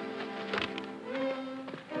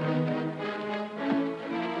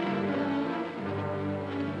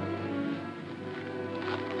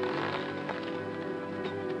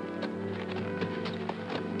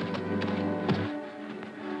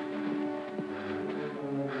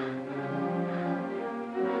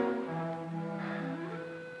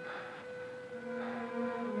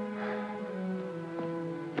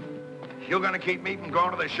 You gonna keep me from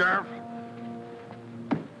going to the sheriff?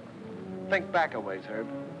 Think back a ways, Herb.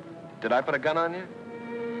 Did I put a gun on you?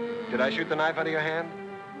 Did I shoot the knife out of your hand?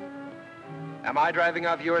 Am I driving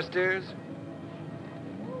off your steers?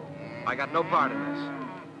 I got no part in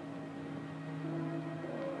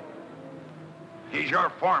this. He's your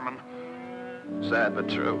foreman. Sad but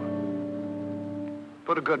true.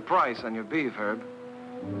 Put a good price on your beef, Herb.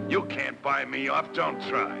 You can't buy me off, don't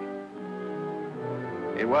try.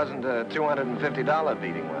 It wasn't a $250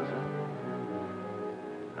 beating, was it?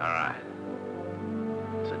 All right.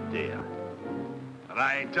 It's a deal. But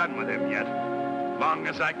I ain't done with him yet. Long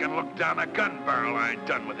as I can look down a gun barrel, I ain't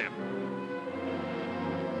done with him.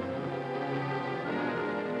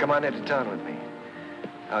 Come on into town with me.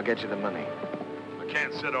 I'll get you the money. I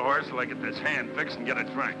can't sit a horse till I get this hand fixed and get a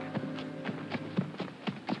drink.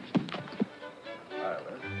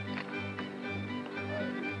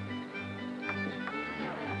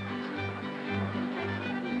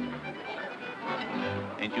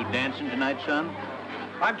 Ain't you dancing tonight, son?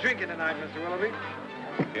 I'm drinking tonight, Mr. Willoughby.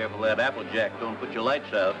 Careful that Applejack don't put your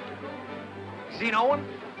lights out. Seen Owen?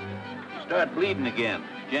 Start bleeding again.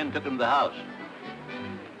 Jen took him to the house.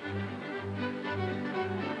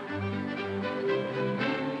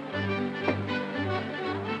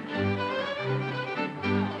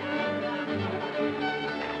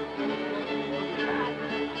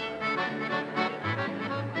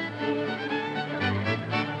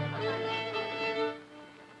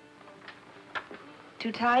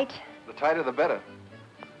 Too tight? The tighter, the better.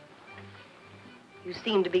 You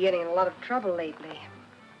seem to be getting in a lot of trouble lately.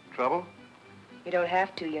 Trouble? You don't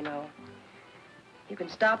have to, you know. You can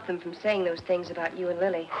stop them from saying those things about you and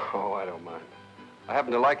Lily. Oh, I don't mind. I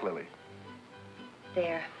happen to like Lily.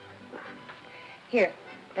 There. Here,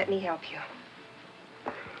 let me help you.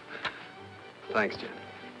 Thanks, Jen.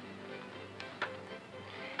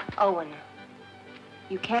 Owen,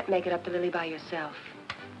 you can't make it up to Lily by yourself.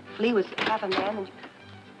 If Lee was half a man and...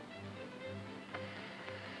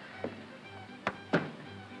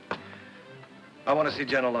 I want to see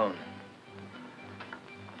Jen alone.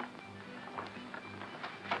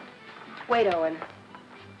 Wait, Owen.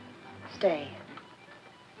 Stay.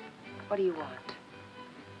 What do you want?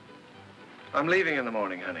 I'm leaving in the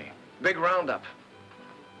morning, honey. Big roundup.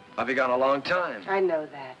 I'll be gone a long time. I know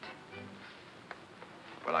that.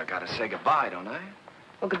 Well, I've got to say goodbye, don't I?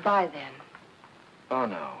 Well, goodbye, then. Oh,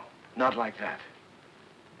 no. Not like that.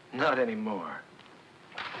 Not anymore.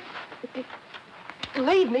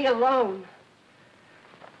 Leave me alone.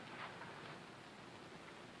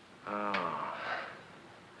 Oh.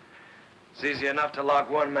 It's easy enough to lock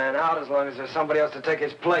one man out as long as there's somebody else to take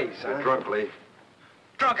his place, huh? You're drunk, Lee.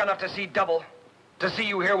 Drunk enough to see double. To see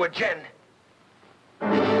you here with Jen.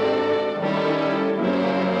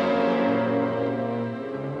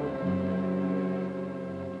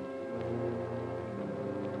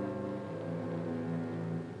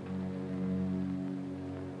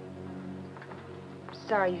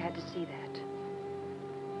 Sorry you had to see that.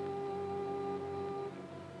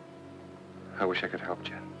 I wish I could help,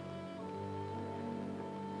 Jen.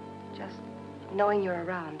 Just knowing you're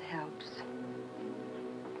around helps.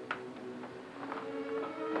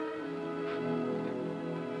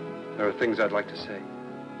 There are things I'd like to say.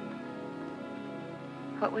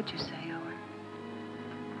 What would you say, Owen?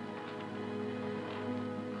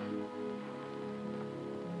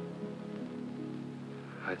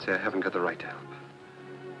 I'd say I haven't got the right to help.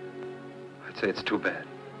 I'd say it's too bad.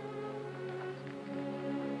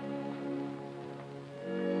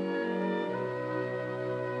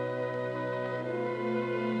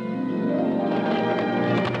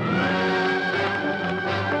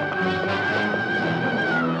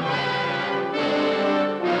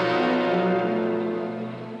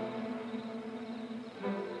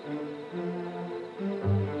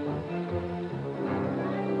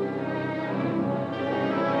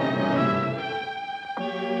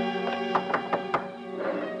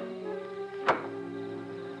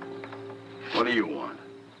 What do you want?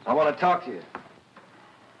 I want to talk to you.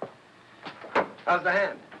 How's the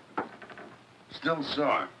hand? Still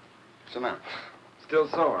sore. Sit down. Still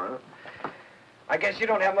sore, huh? I guess you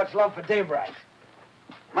don't have much love for Daybright.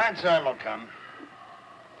 My time will come.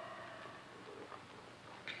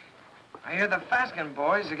 I hear the Faskin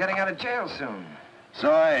boys are getting out of jail soon.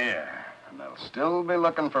 So I hear. And they'll still be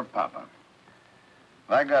looking for Papa.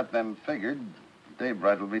 If I got them figured,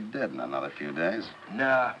 Daybright will be dead in another few days.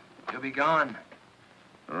 No, he'll be gone.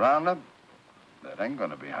 The roundup? That ain't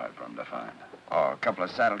gonna be hard for him to find. Oh, a couple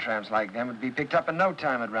of saddle tramps like them would be picked up in no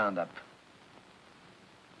time at roundup.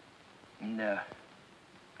 No.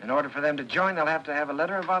 In order for them to join, they'll have to have a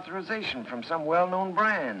letter of authorization from some well-known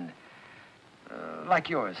brand. Like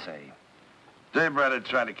yours, say. Daybright would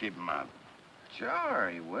try to keep him out. Sure,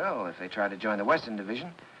 he will, if they try to join the Western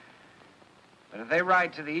Division. But if they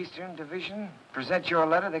ride to the Eastern Division, present your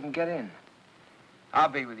letter, they can get in. I'll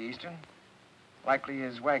be with the Eastern. Likely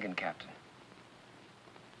as wagon captain.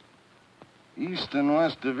 East and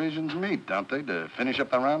West divisions meet, don't they, to finish up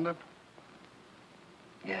the roundup?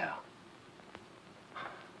 Yeah.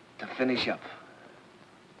 To finish up.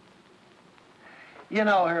 You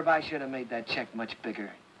know, Herb, I should have made that check much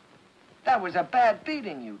bigger. That was a bad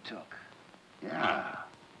beating you took. Yeah.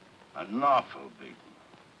 An awful beating.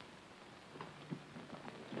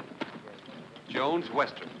 Jones,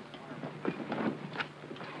 Western.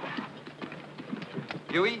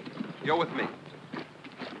 Huey, you're with me.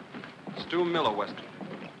 Stu Miller, Western.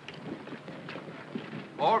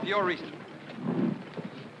 Or if you're Eastern.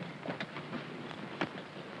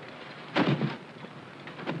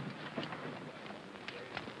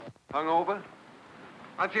 Hungover?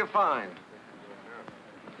 I feel fine.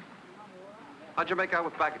 How'd you make out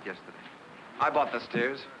with Backett yesterday? I bought the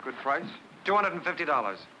steers. Good price?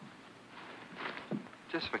 $250.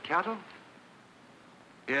 Just for cattle?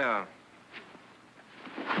 Yeah.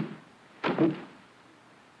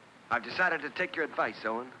 I've decided to take your advice,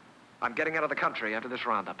 Owen. I'm getting out of the country after this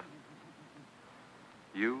roundup.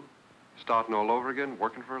 You? Starting all over again,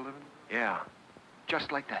 working for a living? Yeah.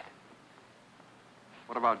 Just like that.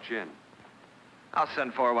 What about Jen? I'll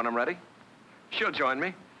send for her when I'm ready. She'll join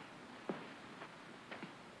me.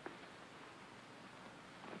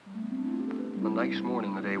 A nice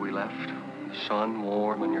morning the day we left. The sun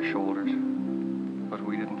warm on your shoulders. But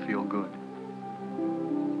we didn't feel good.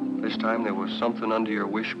 This time there was something under your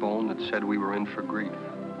wishbone that said we were in for grief.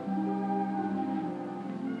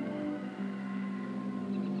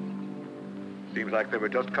 Seems like they were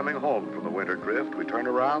just coming home from the winter drift. We turn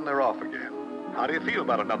around, they're off again. How do you feel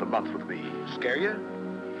about another month with me? Scare you?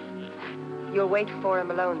 You'll wait for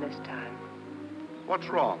him alone this time. What's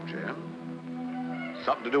wrong, Jen?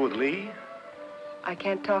 Something to do with Lee? I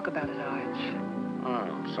can't talk about it, Arch.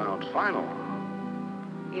 Oh, sounds final.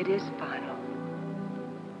 It is final.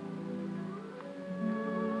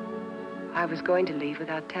 I was going to leave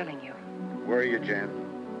without telling you. Where are you, Jen?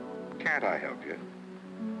 Can't I help you?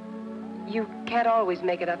 You can't always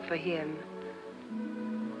make it up for him.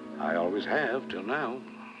 I always have, till now.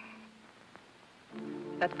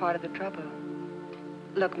 That's part of the trouble.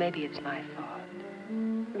 Look, maybe it's my fault.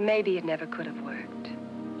 Maybe it never could have worked.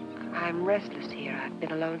 I'm restless here. I've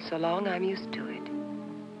been alone so long, I'm used to it.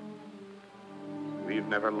 We've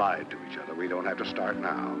never lied to each other. We don't have to start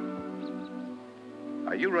now.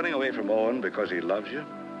 Are you running away from Owen because he loves you?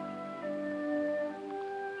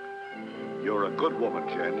 You're a good woman,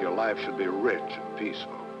 Jen. Your life should be rich and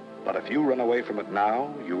peaceful. But if you run away from it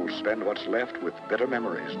now, you'll spend what's left with bitter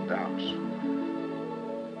memories and doubts.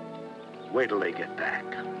 Wait till they get back.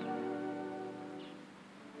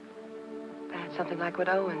 That's something like what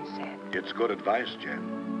Owen said. It's good advice,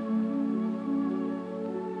 Jen.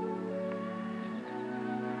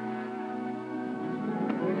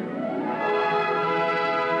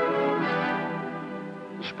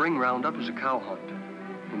 The spring roundup is a cow hunt.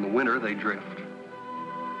 In the winter, they drift.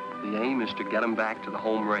 The aim is to get them back to the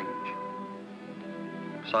home range.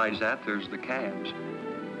 Besides that, there's the calves.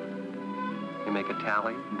 They make a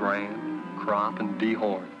tally, brand, crop, and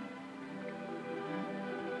dehorn.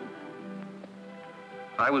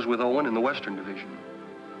 I was with Owen in the Western Division.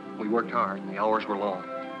 We worked hard, and the hours were long.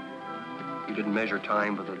 We didn't measure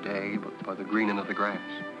time by the day, but by the greening of the grass.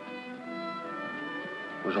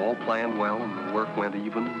 It was all planned well, and the work went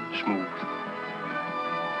even and smooth.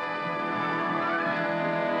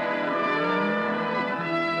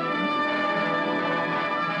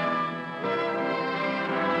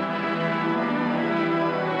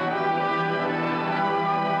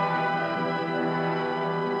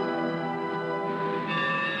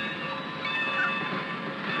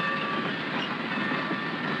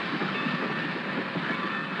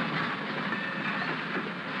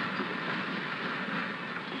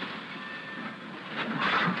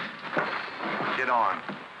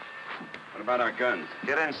 What about our guns?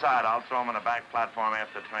 Get inside. I'll throw them on the back platform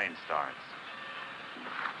after the train starts.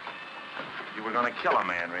 You were going to kill a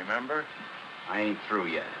man, remember? I ain't through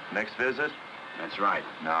yet. Next visit? That's right.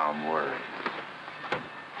 Now I'm worried.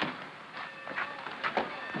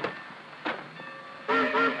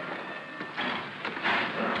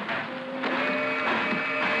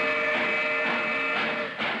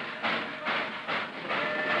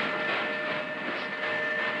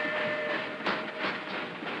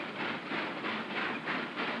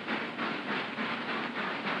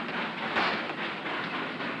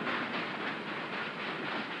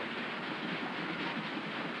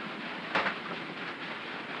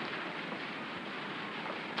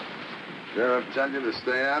 Sheriff tell you to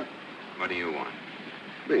stay out? What do you want?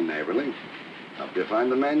 Be neighborly. Help you find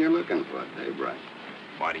the man you're looking for, Dave Wright.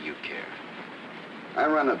 Why do you care? I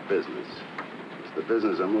run a business. It's the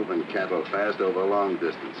business of moving cattle fast over long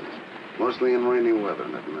distances, mostly in rainy weather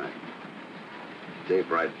and at night. Dave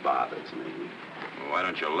Wright bothers me. Well, why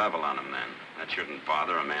don't you level on him, then? That shouldn't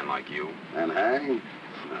bother a man like you. And hang?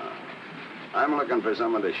 No. I'm looking for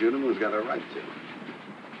someone to shoot him who's got a right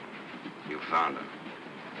to. You found him.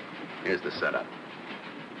 Here's the setup.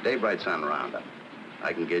 Dave Wright's on Roundup.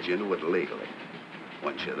 I can get you into it legally.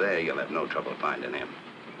 Once you're there, you'll have no trouble finding him.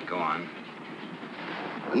 Go on.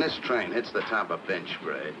 When this train hits the top of bench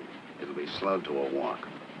grade, it'll be slowed to a walk.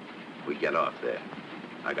 We get off there.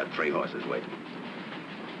 I got 3 horses waiting.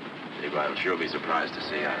 Dave Wright will sure be surprised to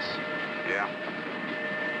see us. Yeah?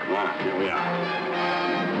 Come on, here we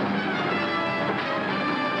are.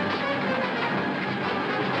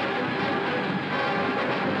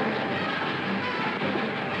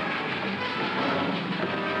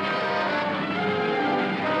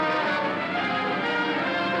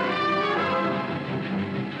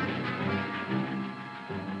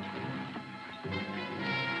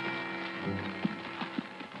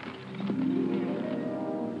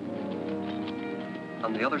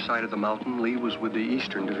 On the other side of the mountain, Lee was with the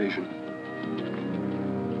Eastern Division.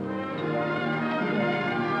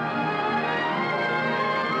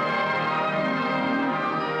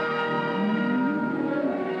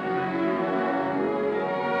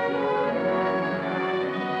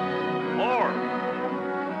 More!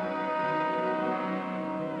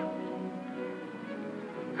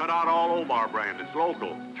 Cut out all Omar brand. It's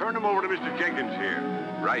local. Turn them over to Mr. Jenkins here.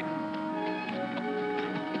 Right.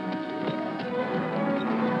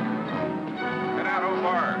 Get out,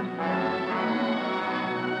 Omar.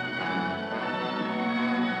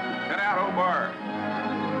 Get out, Omar.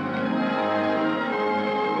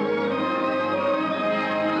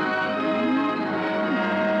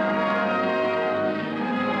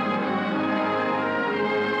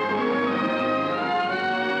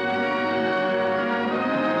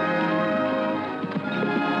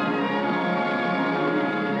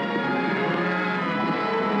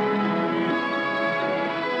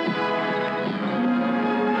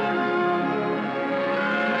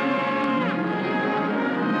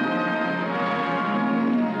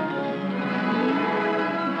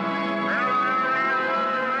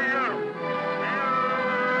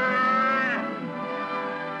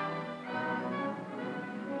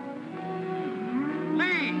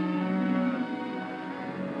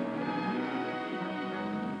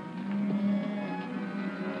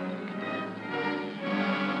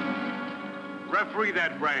 free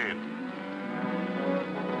that brand.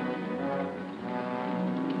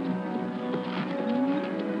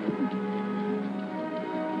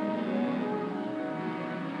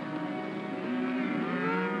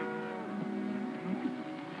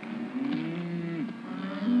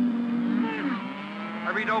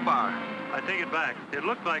 I read Obar. I take it back. It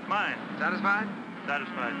looked like mine. Satisfied?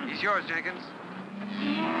 Satisfied. He's yours, Jenkins.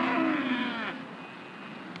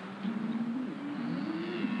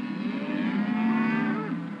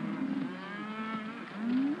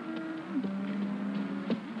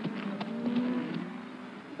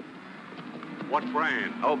 What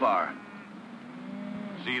brand? Obar.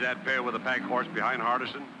 See that pair with the pack horse behind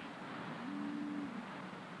Hardison?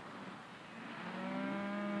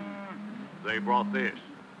 They brought this.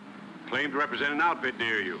 Claim to represent an outfit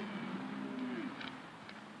near you.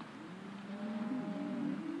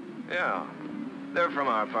 Yeah. They're from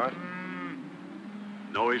our part.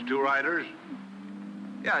 Know his two riders?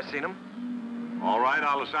 Yeah, I seen them. All right,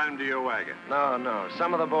 I'll assign them to your wagon. No.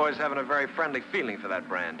 Some of the boys haven't a very friendly feeling for that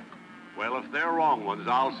brand. Well, if they're wrong ones,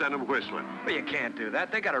 I'll send them whistling. But you can't do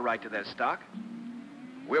that. They got a right to their stock.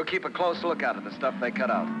 We'll keep a close lookout at the stuff they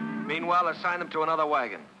cut out. Meanwhile, assign them to another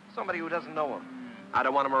wagon. Somebody who doesn't know them. I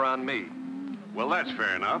don't want them around me. Well, that's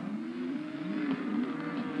fair enough.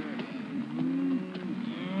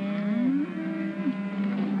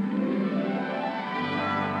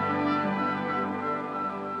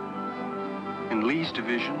 In Lee's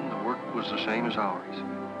division, the work was the same as ours.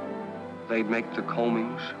 They'd make the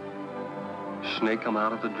combings, snake them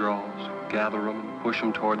out of the draws, gather them, and push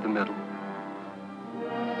them toward the middle.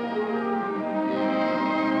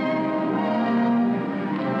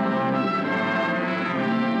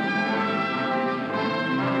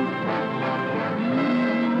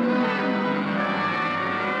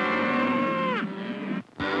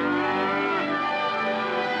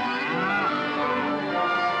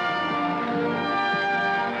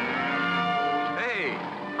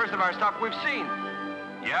 Stock we've seen.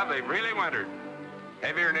 Yeah, they've really wintered.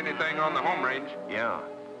 Heavier than anything on the home range. Yeah.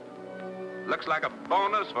 Looks like a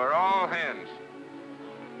bonus for all hands.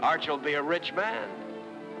 Arch'll be a rich man.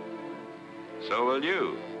 So will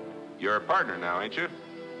you. You're a partner now, ain't you?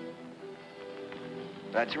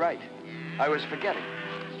 That's right. I was forgetting.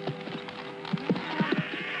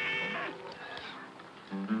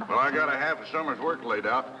 Well, I got a half a summer's work laid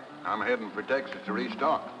out. I'm heading for Texas to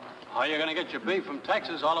restock. How are you going to get your beef from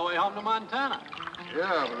Texas all the way home to Montana?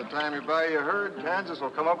 Yeah, by the time you buy your herd, Kansas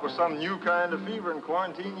will come up with some new kind of fever and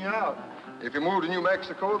quarantine you out. If you move to New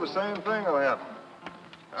Mexico, the same thing will happen.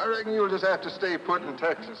 I reckon you'll just have to stay put in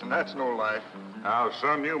Texas, and that's no life. Now,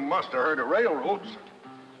 son, you must have heard of railroads.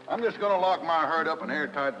 I'm just going to lock my herd up in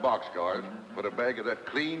airtight boxcars, put a bag of that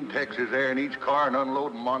clean Texas air in each car, and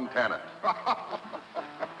unload in Montana.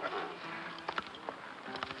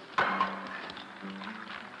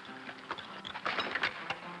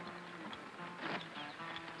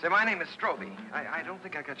 Say, my name is Stroby. I don't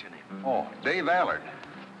think I got your name. Oh, Dave Allard.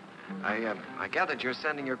 I gathered you're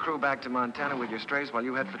sending your crew back to Montana with your strays while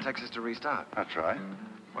you head for Texas to restock. That's right.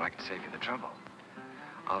 Well, I can save you the trouble.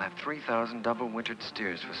 I'll have 3,000 double-wintered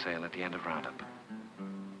steers for sale at the end of Roundup.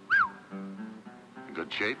 In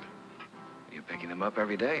good shape? You're picking them up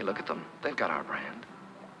every day. Look at them. They've got our brand.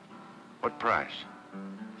 What price?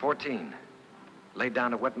 14. Laid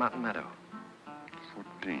down at Wet Mountain Meadow.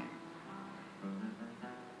 14.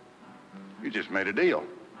 You just made a deal.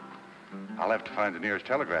 I'll have to find the nearest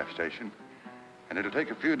telegraph station, and it'll take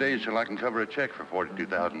a few days till I can cover a check for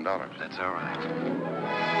 $42,000. That's all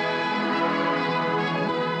right.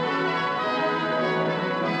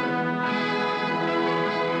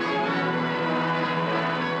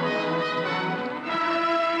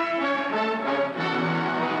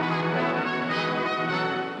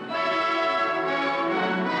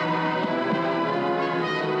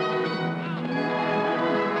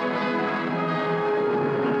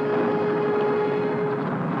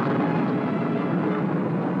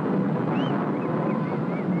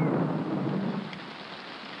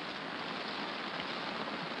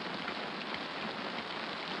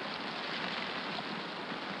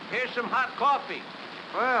 Some hot coffee.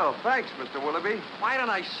 Well, thanks, Mr. Willoughby. Why don't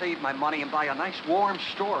I save my money and buy a nice warm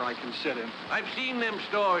store I can sit in? I've seen them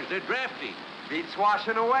stores. They're drafty. Beats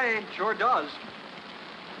washing away. Sure does.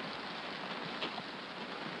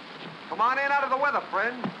 Come on in out of the weather,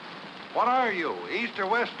 friend. What are you, East or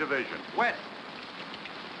West Division? West.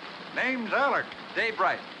 Name's Allard.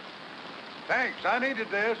 Daybright. Thanks, I needed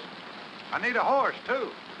this. I need a horse,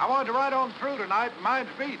 too. I wanted to ride on through tonight, and mine's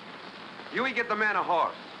beat. Huey, get the man a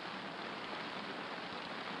horse.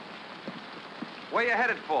 Where you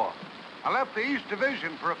headed for? I left the East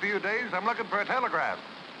Division for a few days. I'm looking for a telegraph.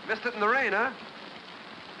 Missed it in the rain, huh?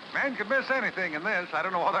 Man could miss anything in this. I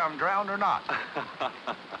don't know whether I'm drowned or not.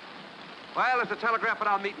 Well, there's a telegraph at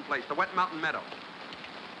our meeting place, the Wet Mountain Meadow.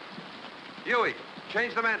 Huey,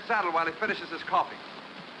 change the man's saddle while he finishes his coffee.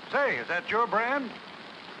 Say, is that your brand?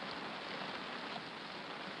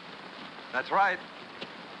 That's right.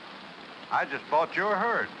 I just bought your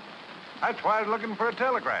herd. That's why I was looking for a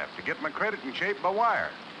telegraph, to get my credit in shape by wire.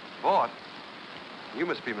 Bought? You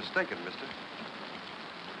must be mistaken, mister.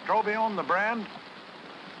 Strobe owned the brand?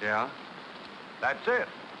 Yeah? That's it.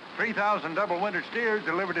 3,000 double winter steers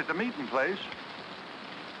delivered at the meeting place.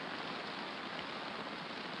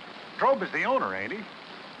 Strobe is the owner, ain't he?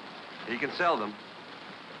 He can sell them.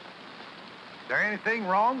 Is there anything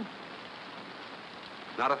wrong?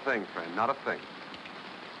 Not a thing, friend, not a thing.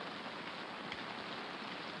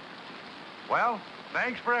 Well,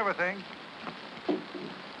 thanks for everything.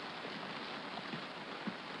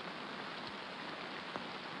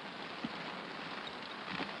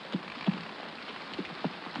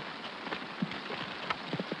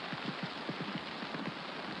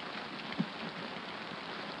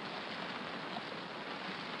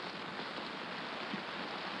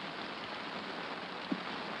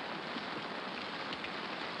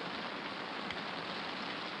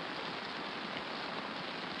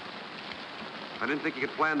 I didn't think he could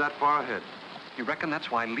plan that far ahead. You reckon that's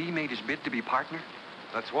why Lee made his bid to be partner?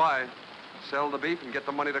 That's why. Sell the beef and get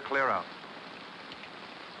the money to clear out.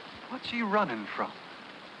 What's he running from?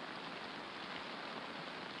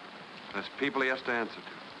 There's people he has to answer to.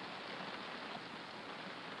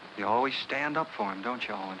 You always stand up for him, don't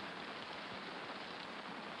you, Owen?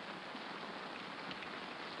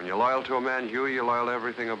 When you're loyal to a man, Huey, you're loyal to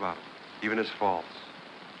everything about him. Even his faults.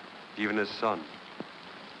 Even his son.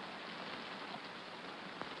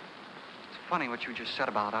 Funny what you just said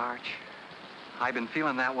about Arch. I've been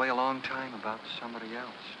feeling that way a long time about somebody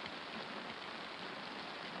else.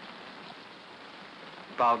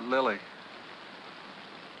 About Lily.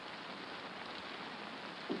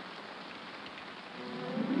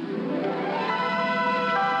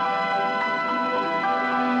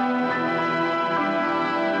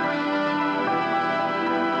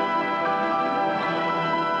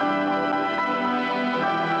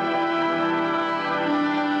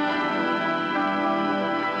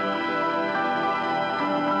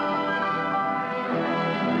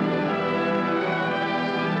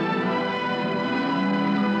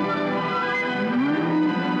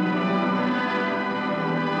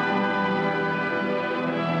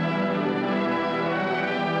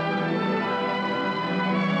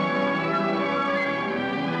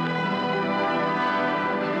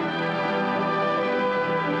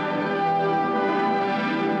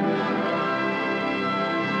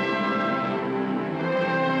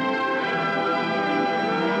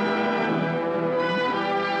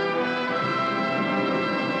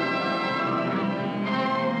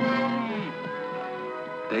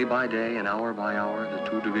 Day by day and hour by hour, the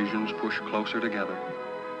two divisions pushed closer together.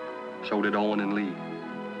 So did Owen and Lee,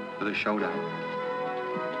 for the showdown.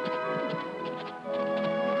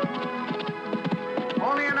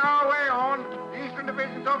 Only an hour away, Owen. The Eastern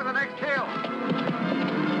Division's over the next hill.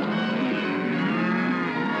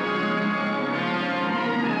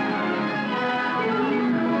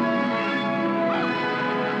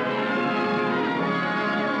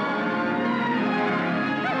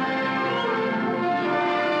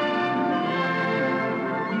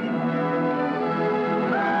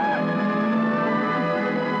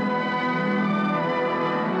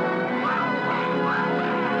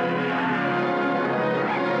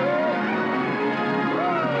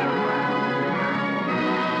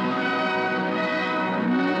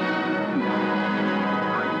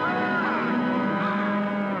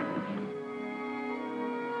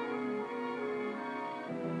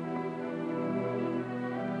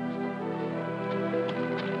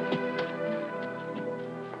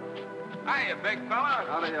 Hiya, big fella.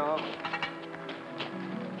 Howdy, y'all.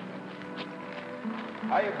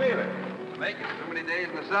 How you feeling? Make it. Too many days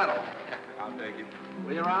in the saddle. I'll take it.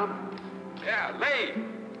 Lee around? Yeah, Lee.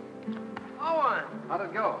 Owen, How'd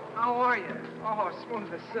it go? how are you? Oh,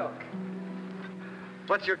 smooth as silk.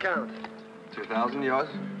 What's your count? 2,000, yours?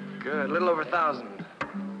 Good, a little over 1,000.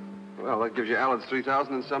 Well, that gives you Alan's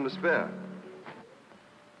 3,000 and some to spare.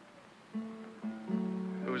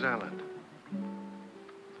 Who's Alan?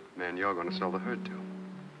 Man, you're going to sell the herd to.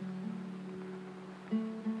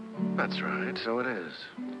 That's right, so it is.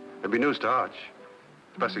 It'd be news to Arch,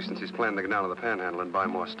 especially since he's planning to get down to the Panhandle and buy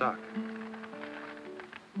more stock.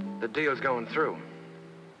 The deal's going through.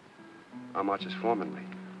 I'm Arch's foreman, Lee.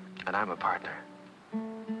 And I'm a partner.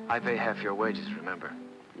 I pay half your wages, remember?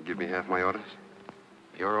 You give me half my orders?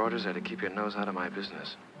 Your orders are to keep your nose out of my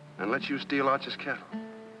business. And let you steal Arch's cattle.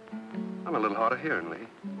 I'm a little hard of hearing, Lee.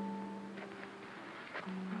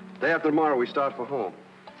 Day after tomorrow, we start for home.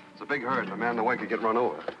 It's a big herd, and a man in the way could get run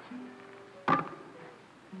over.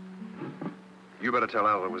 You better tell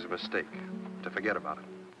Al it was a mistake, to forget about it.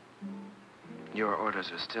 Your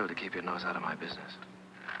orders are still to keep your nose out of my business.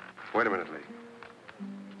 Wait a minute, Lee.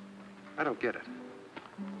 I don't get it.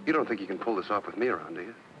 You don't think you can pull this off with me around, do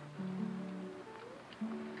you?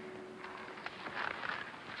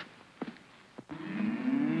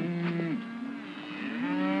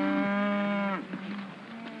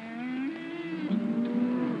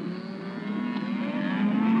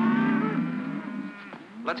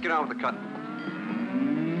 Let's get on with the cutting.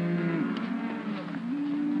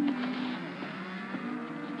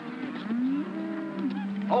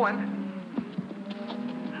 Owen,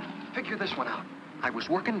 figure this one out. I was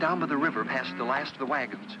working down by the river past the last of the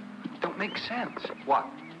wagons. Don't make sense. What?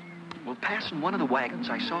 Well, passing one of the wagons,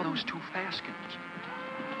 I saw those two Faskins.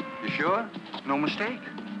 You sure? No mistake.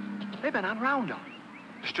 They've been on roundup.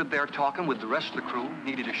 Stood there talking with the rest of the crew,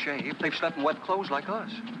 needed a shave. They've slept in wet clothes like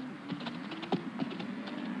us.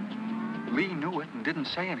 Lee knew it and didn't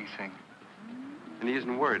say anything. And he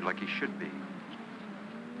isn't worried like he should be.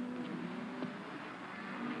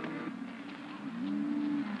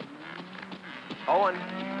 Owen.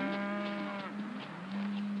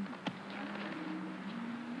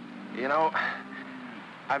 You know,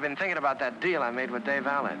 I've been thinking about that deal I made with Dave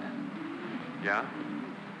Allard. Yeah?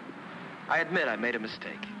 I admit I made a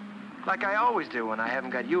mistake. Like I always do when I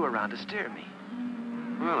haven't got you around to steer me.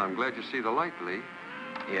 Well, I'm glad you see the light, Lee.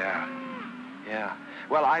 Yeah.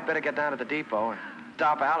 Well, I'd better get down to the depot and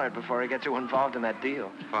stop Allard before he gets too involved in that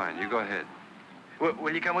deal. Fine, you go ahead.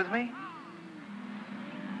 Will you come with me?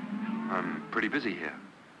 I'm pretty busy here.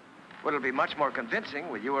 Well, it'll be much more convincing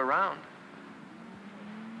with you around.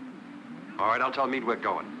 All right, I'll tell Meade we're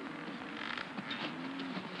going.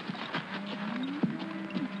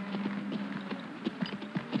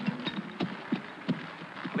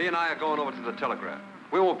 Lee and I are going over to the telegraph.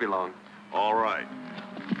 We won't be long. All right.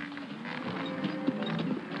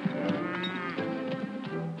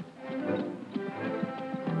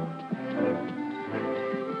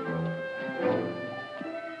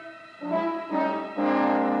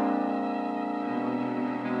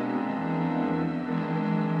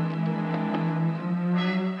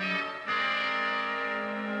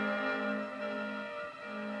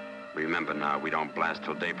 Remember now, we don't blast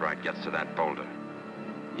till daybreak gets to that boulder.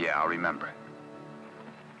 Yeah, I'll remember.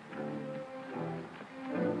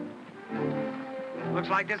 Looks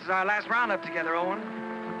like this is our last roundup together, Owen.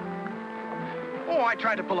 Oh, I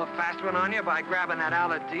tried to pull a fast one on you by grabbing that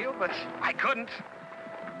Allard deal, but I couldn't.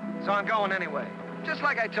 So I'm going anyway, just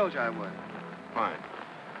like I told you I would. Fine.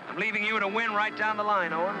 I'm leaving you to win right down the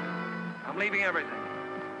line, Owen. I'm leaving everything.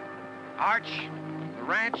 Arch, the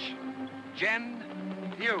ranch, Jen,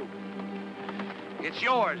 you. It's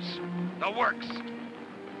yours, the works.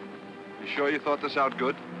 You sure you thought this out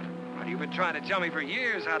good? Well, you've been trying to tell me for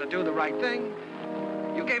years how to do the right thing.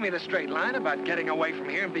 You gave me the straight line about getting away from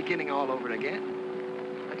here and beginning all over again.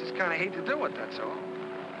 I just kind of hate to do it, that's all.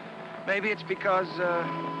 Maybe it's because,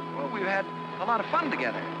 well, we've had a lot of fun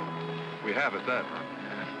together. We have at that.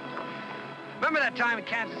 Remember that time in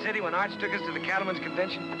Kansas City when Arch took us to the Cattlemen's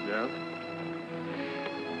Convention? Yeah?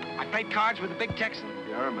 I played cards with the big Texan.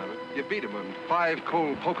 Yeah, I remember. You beat him in 5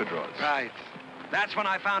 cold poker draws. Right. That's when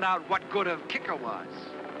I found out what good a kicker was.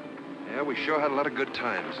 Yeah, we sure had a lot of good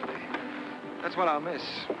times, Lee. That's what I'll miss.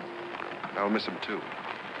 I'll miss him, too.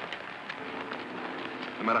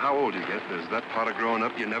 No matter how old you get, there's that part of growing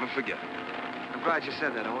up you never forget. I'm glad you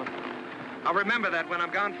said that, Owen. I'll remember that when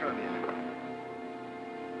I'm gone from you.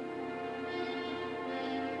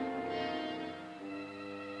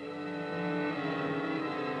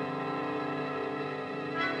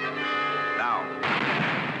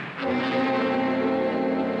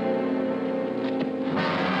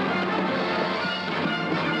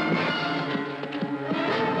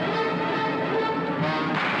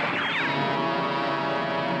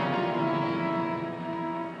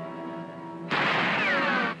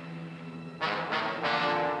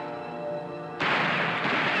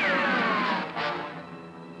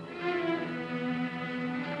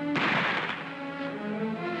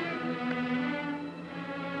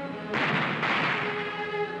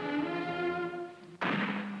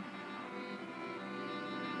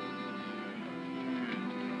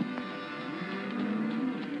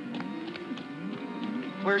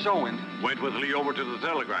 Where's Owen? Went with Lee over to the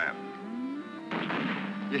telegraph.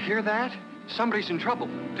 You hear that? Somebody's in trouble.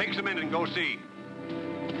 Take some in and go see.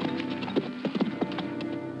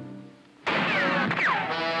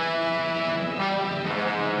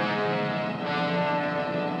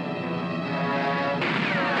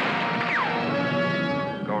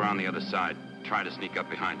 this side. Try to sneak up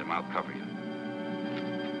behind him. I'll cover you.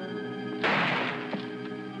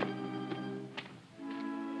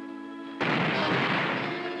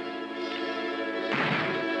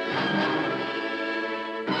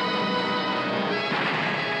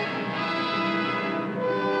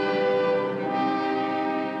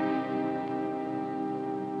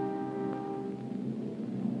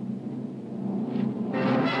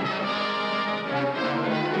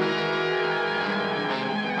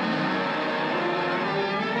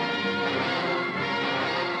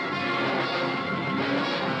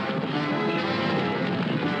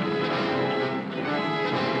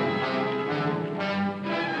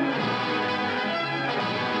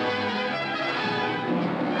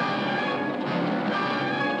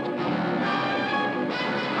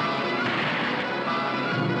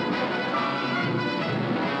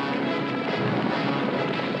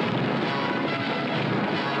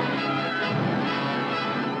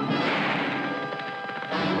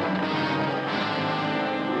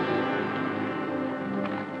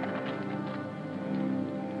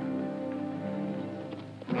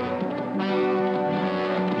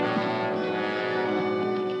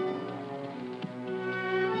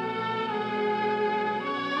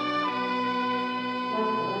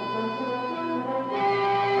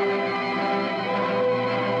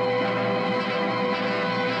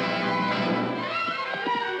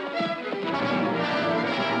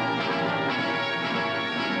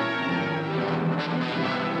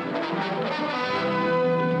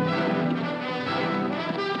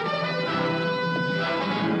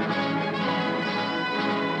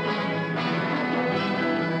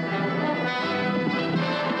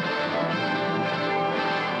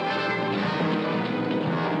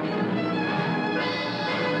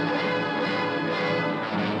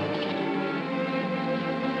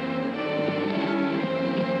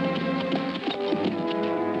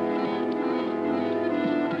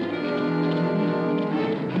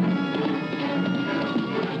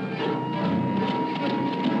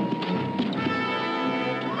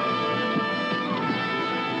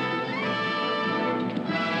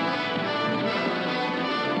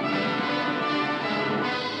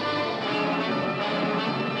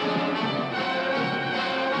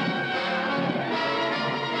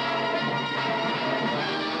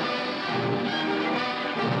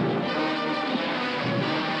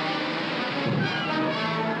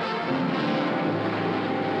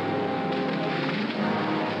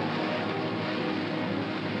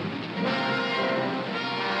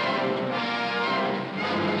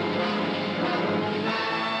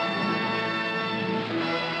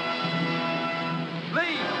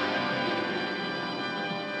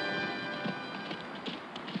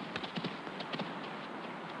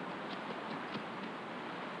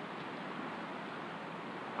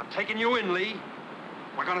 Taking you in, Lee.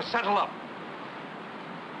 We're gonna settle up.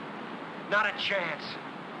 Not a chance.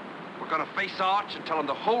 We're gonna face Arch and tell him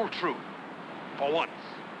the whole truth. For once.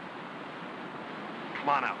 Come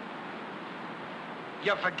on out.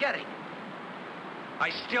 You're forgetting.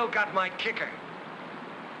 I still got my kicker.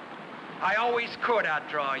 I always could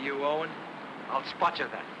outdraw you, Owen. I'll spot you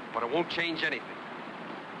then, but it won't change anything.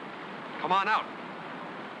 Come on out.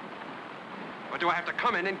 Or do I have to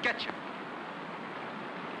come in and get you?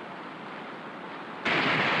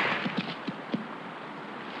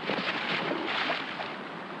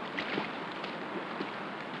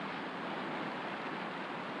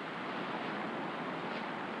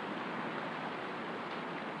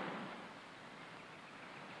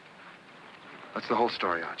 That's the whole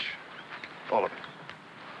story, Arch. All of it.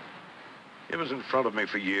 It was in front of me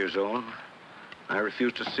for years, Owen. I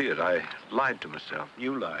refused to see it. I lied to myself.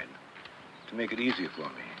 You lied. To make it easier for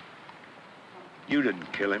me. You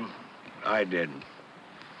didn't kill him. I did.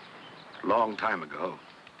 Long time ago.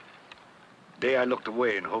 The day I looked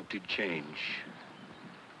away and hoped he'd change.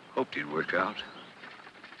 Hoped he'd work out.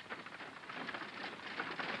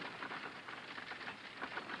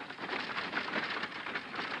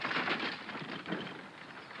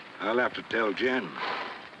 I'll have to tell Jen.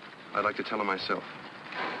 I'd like to tell her myself.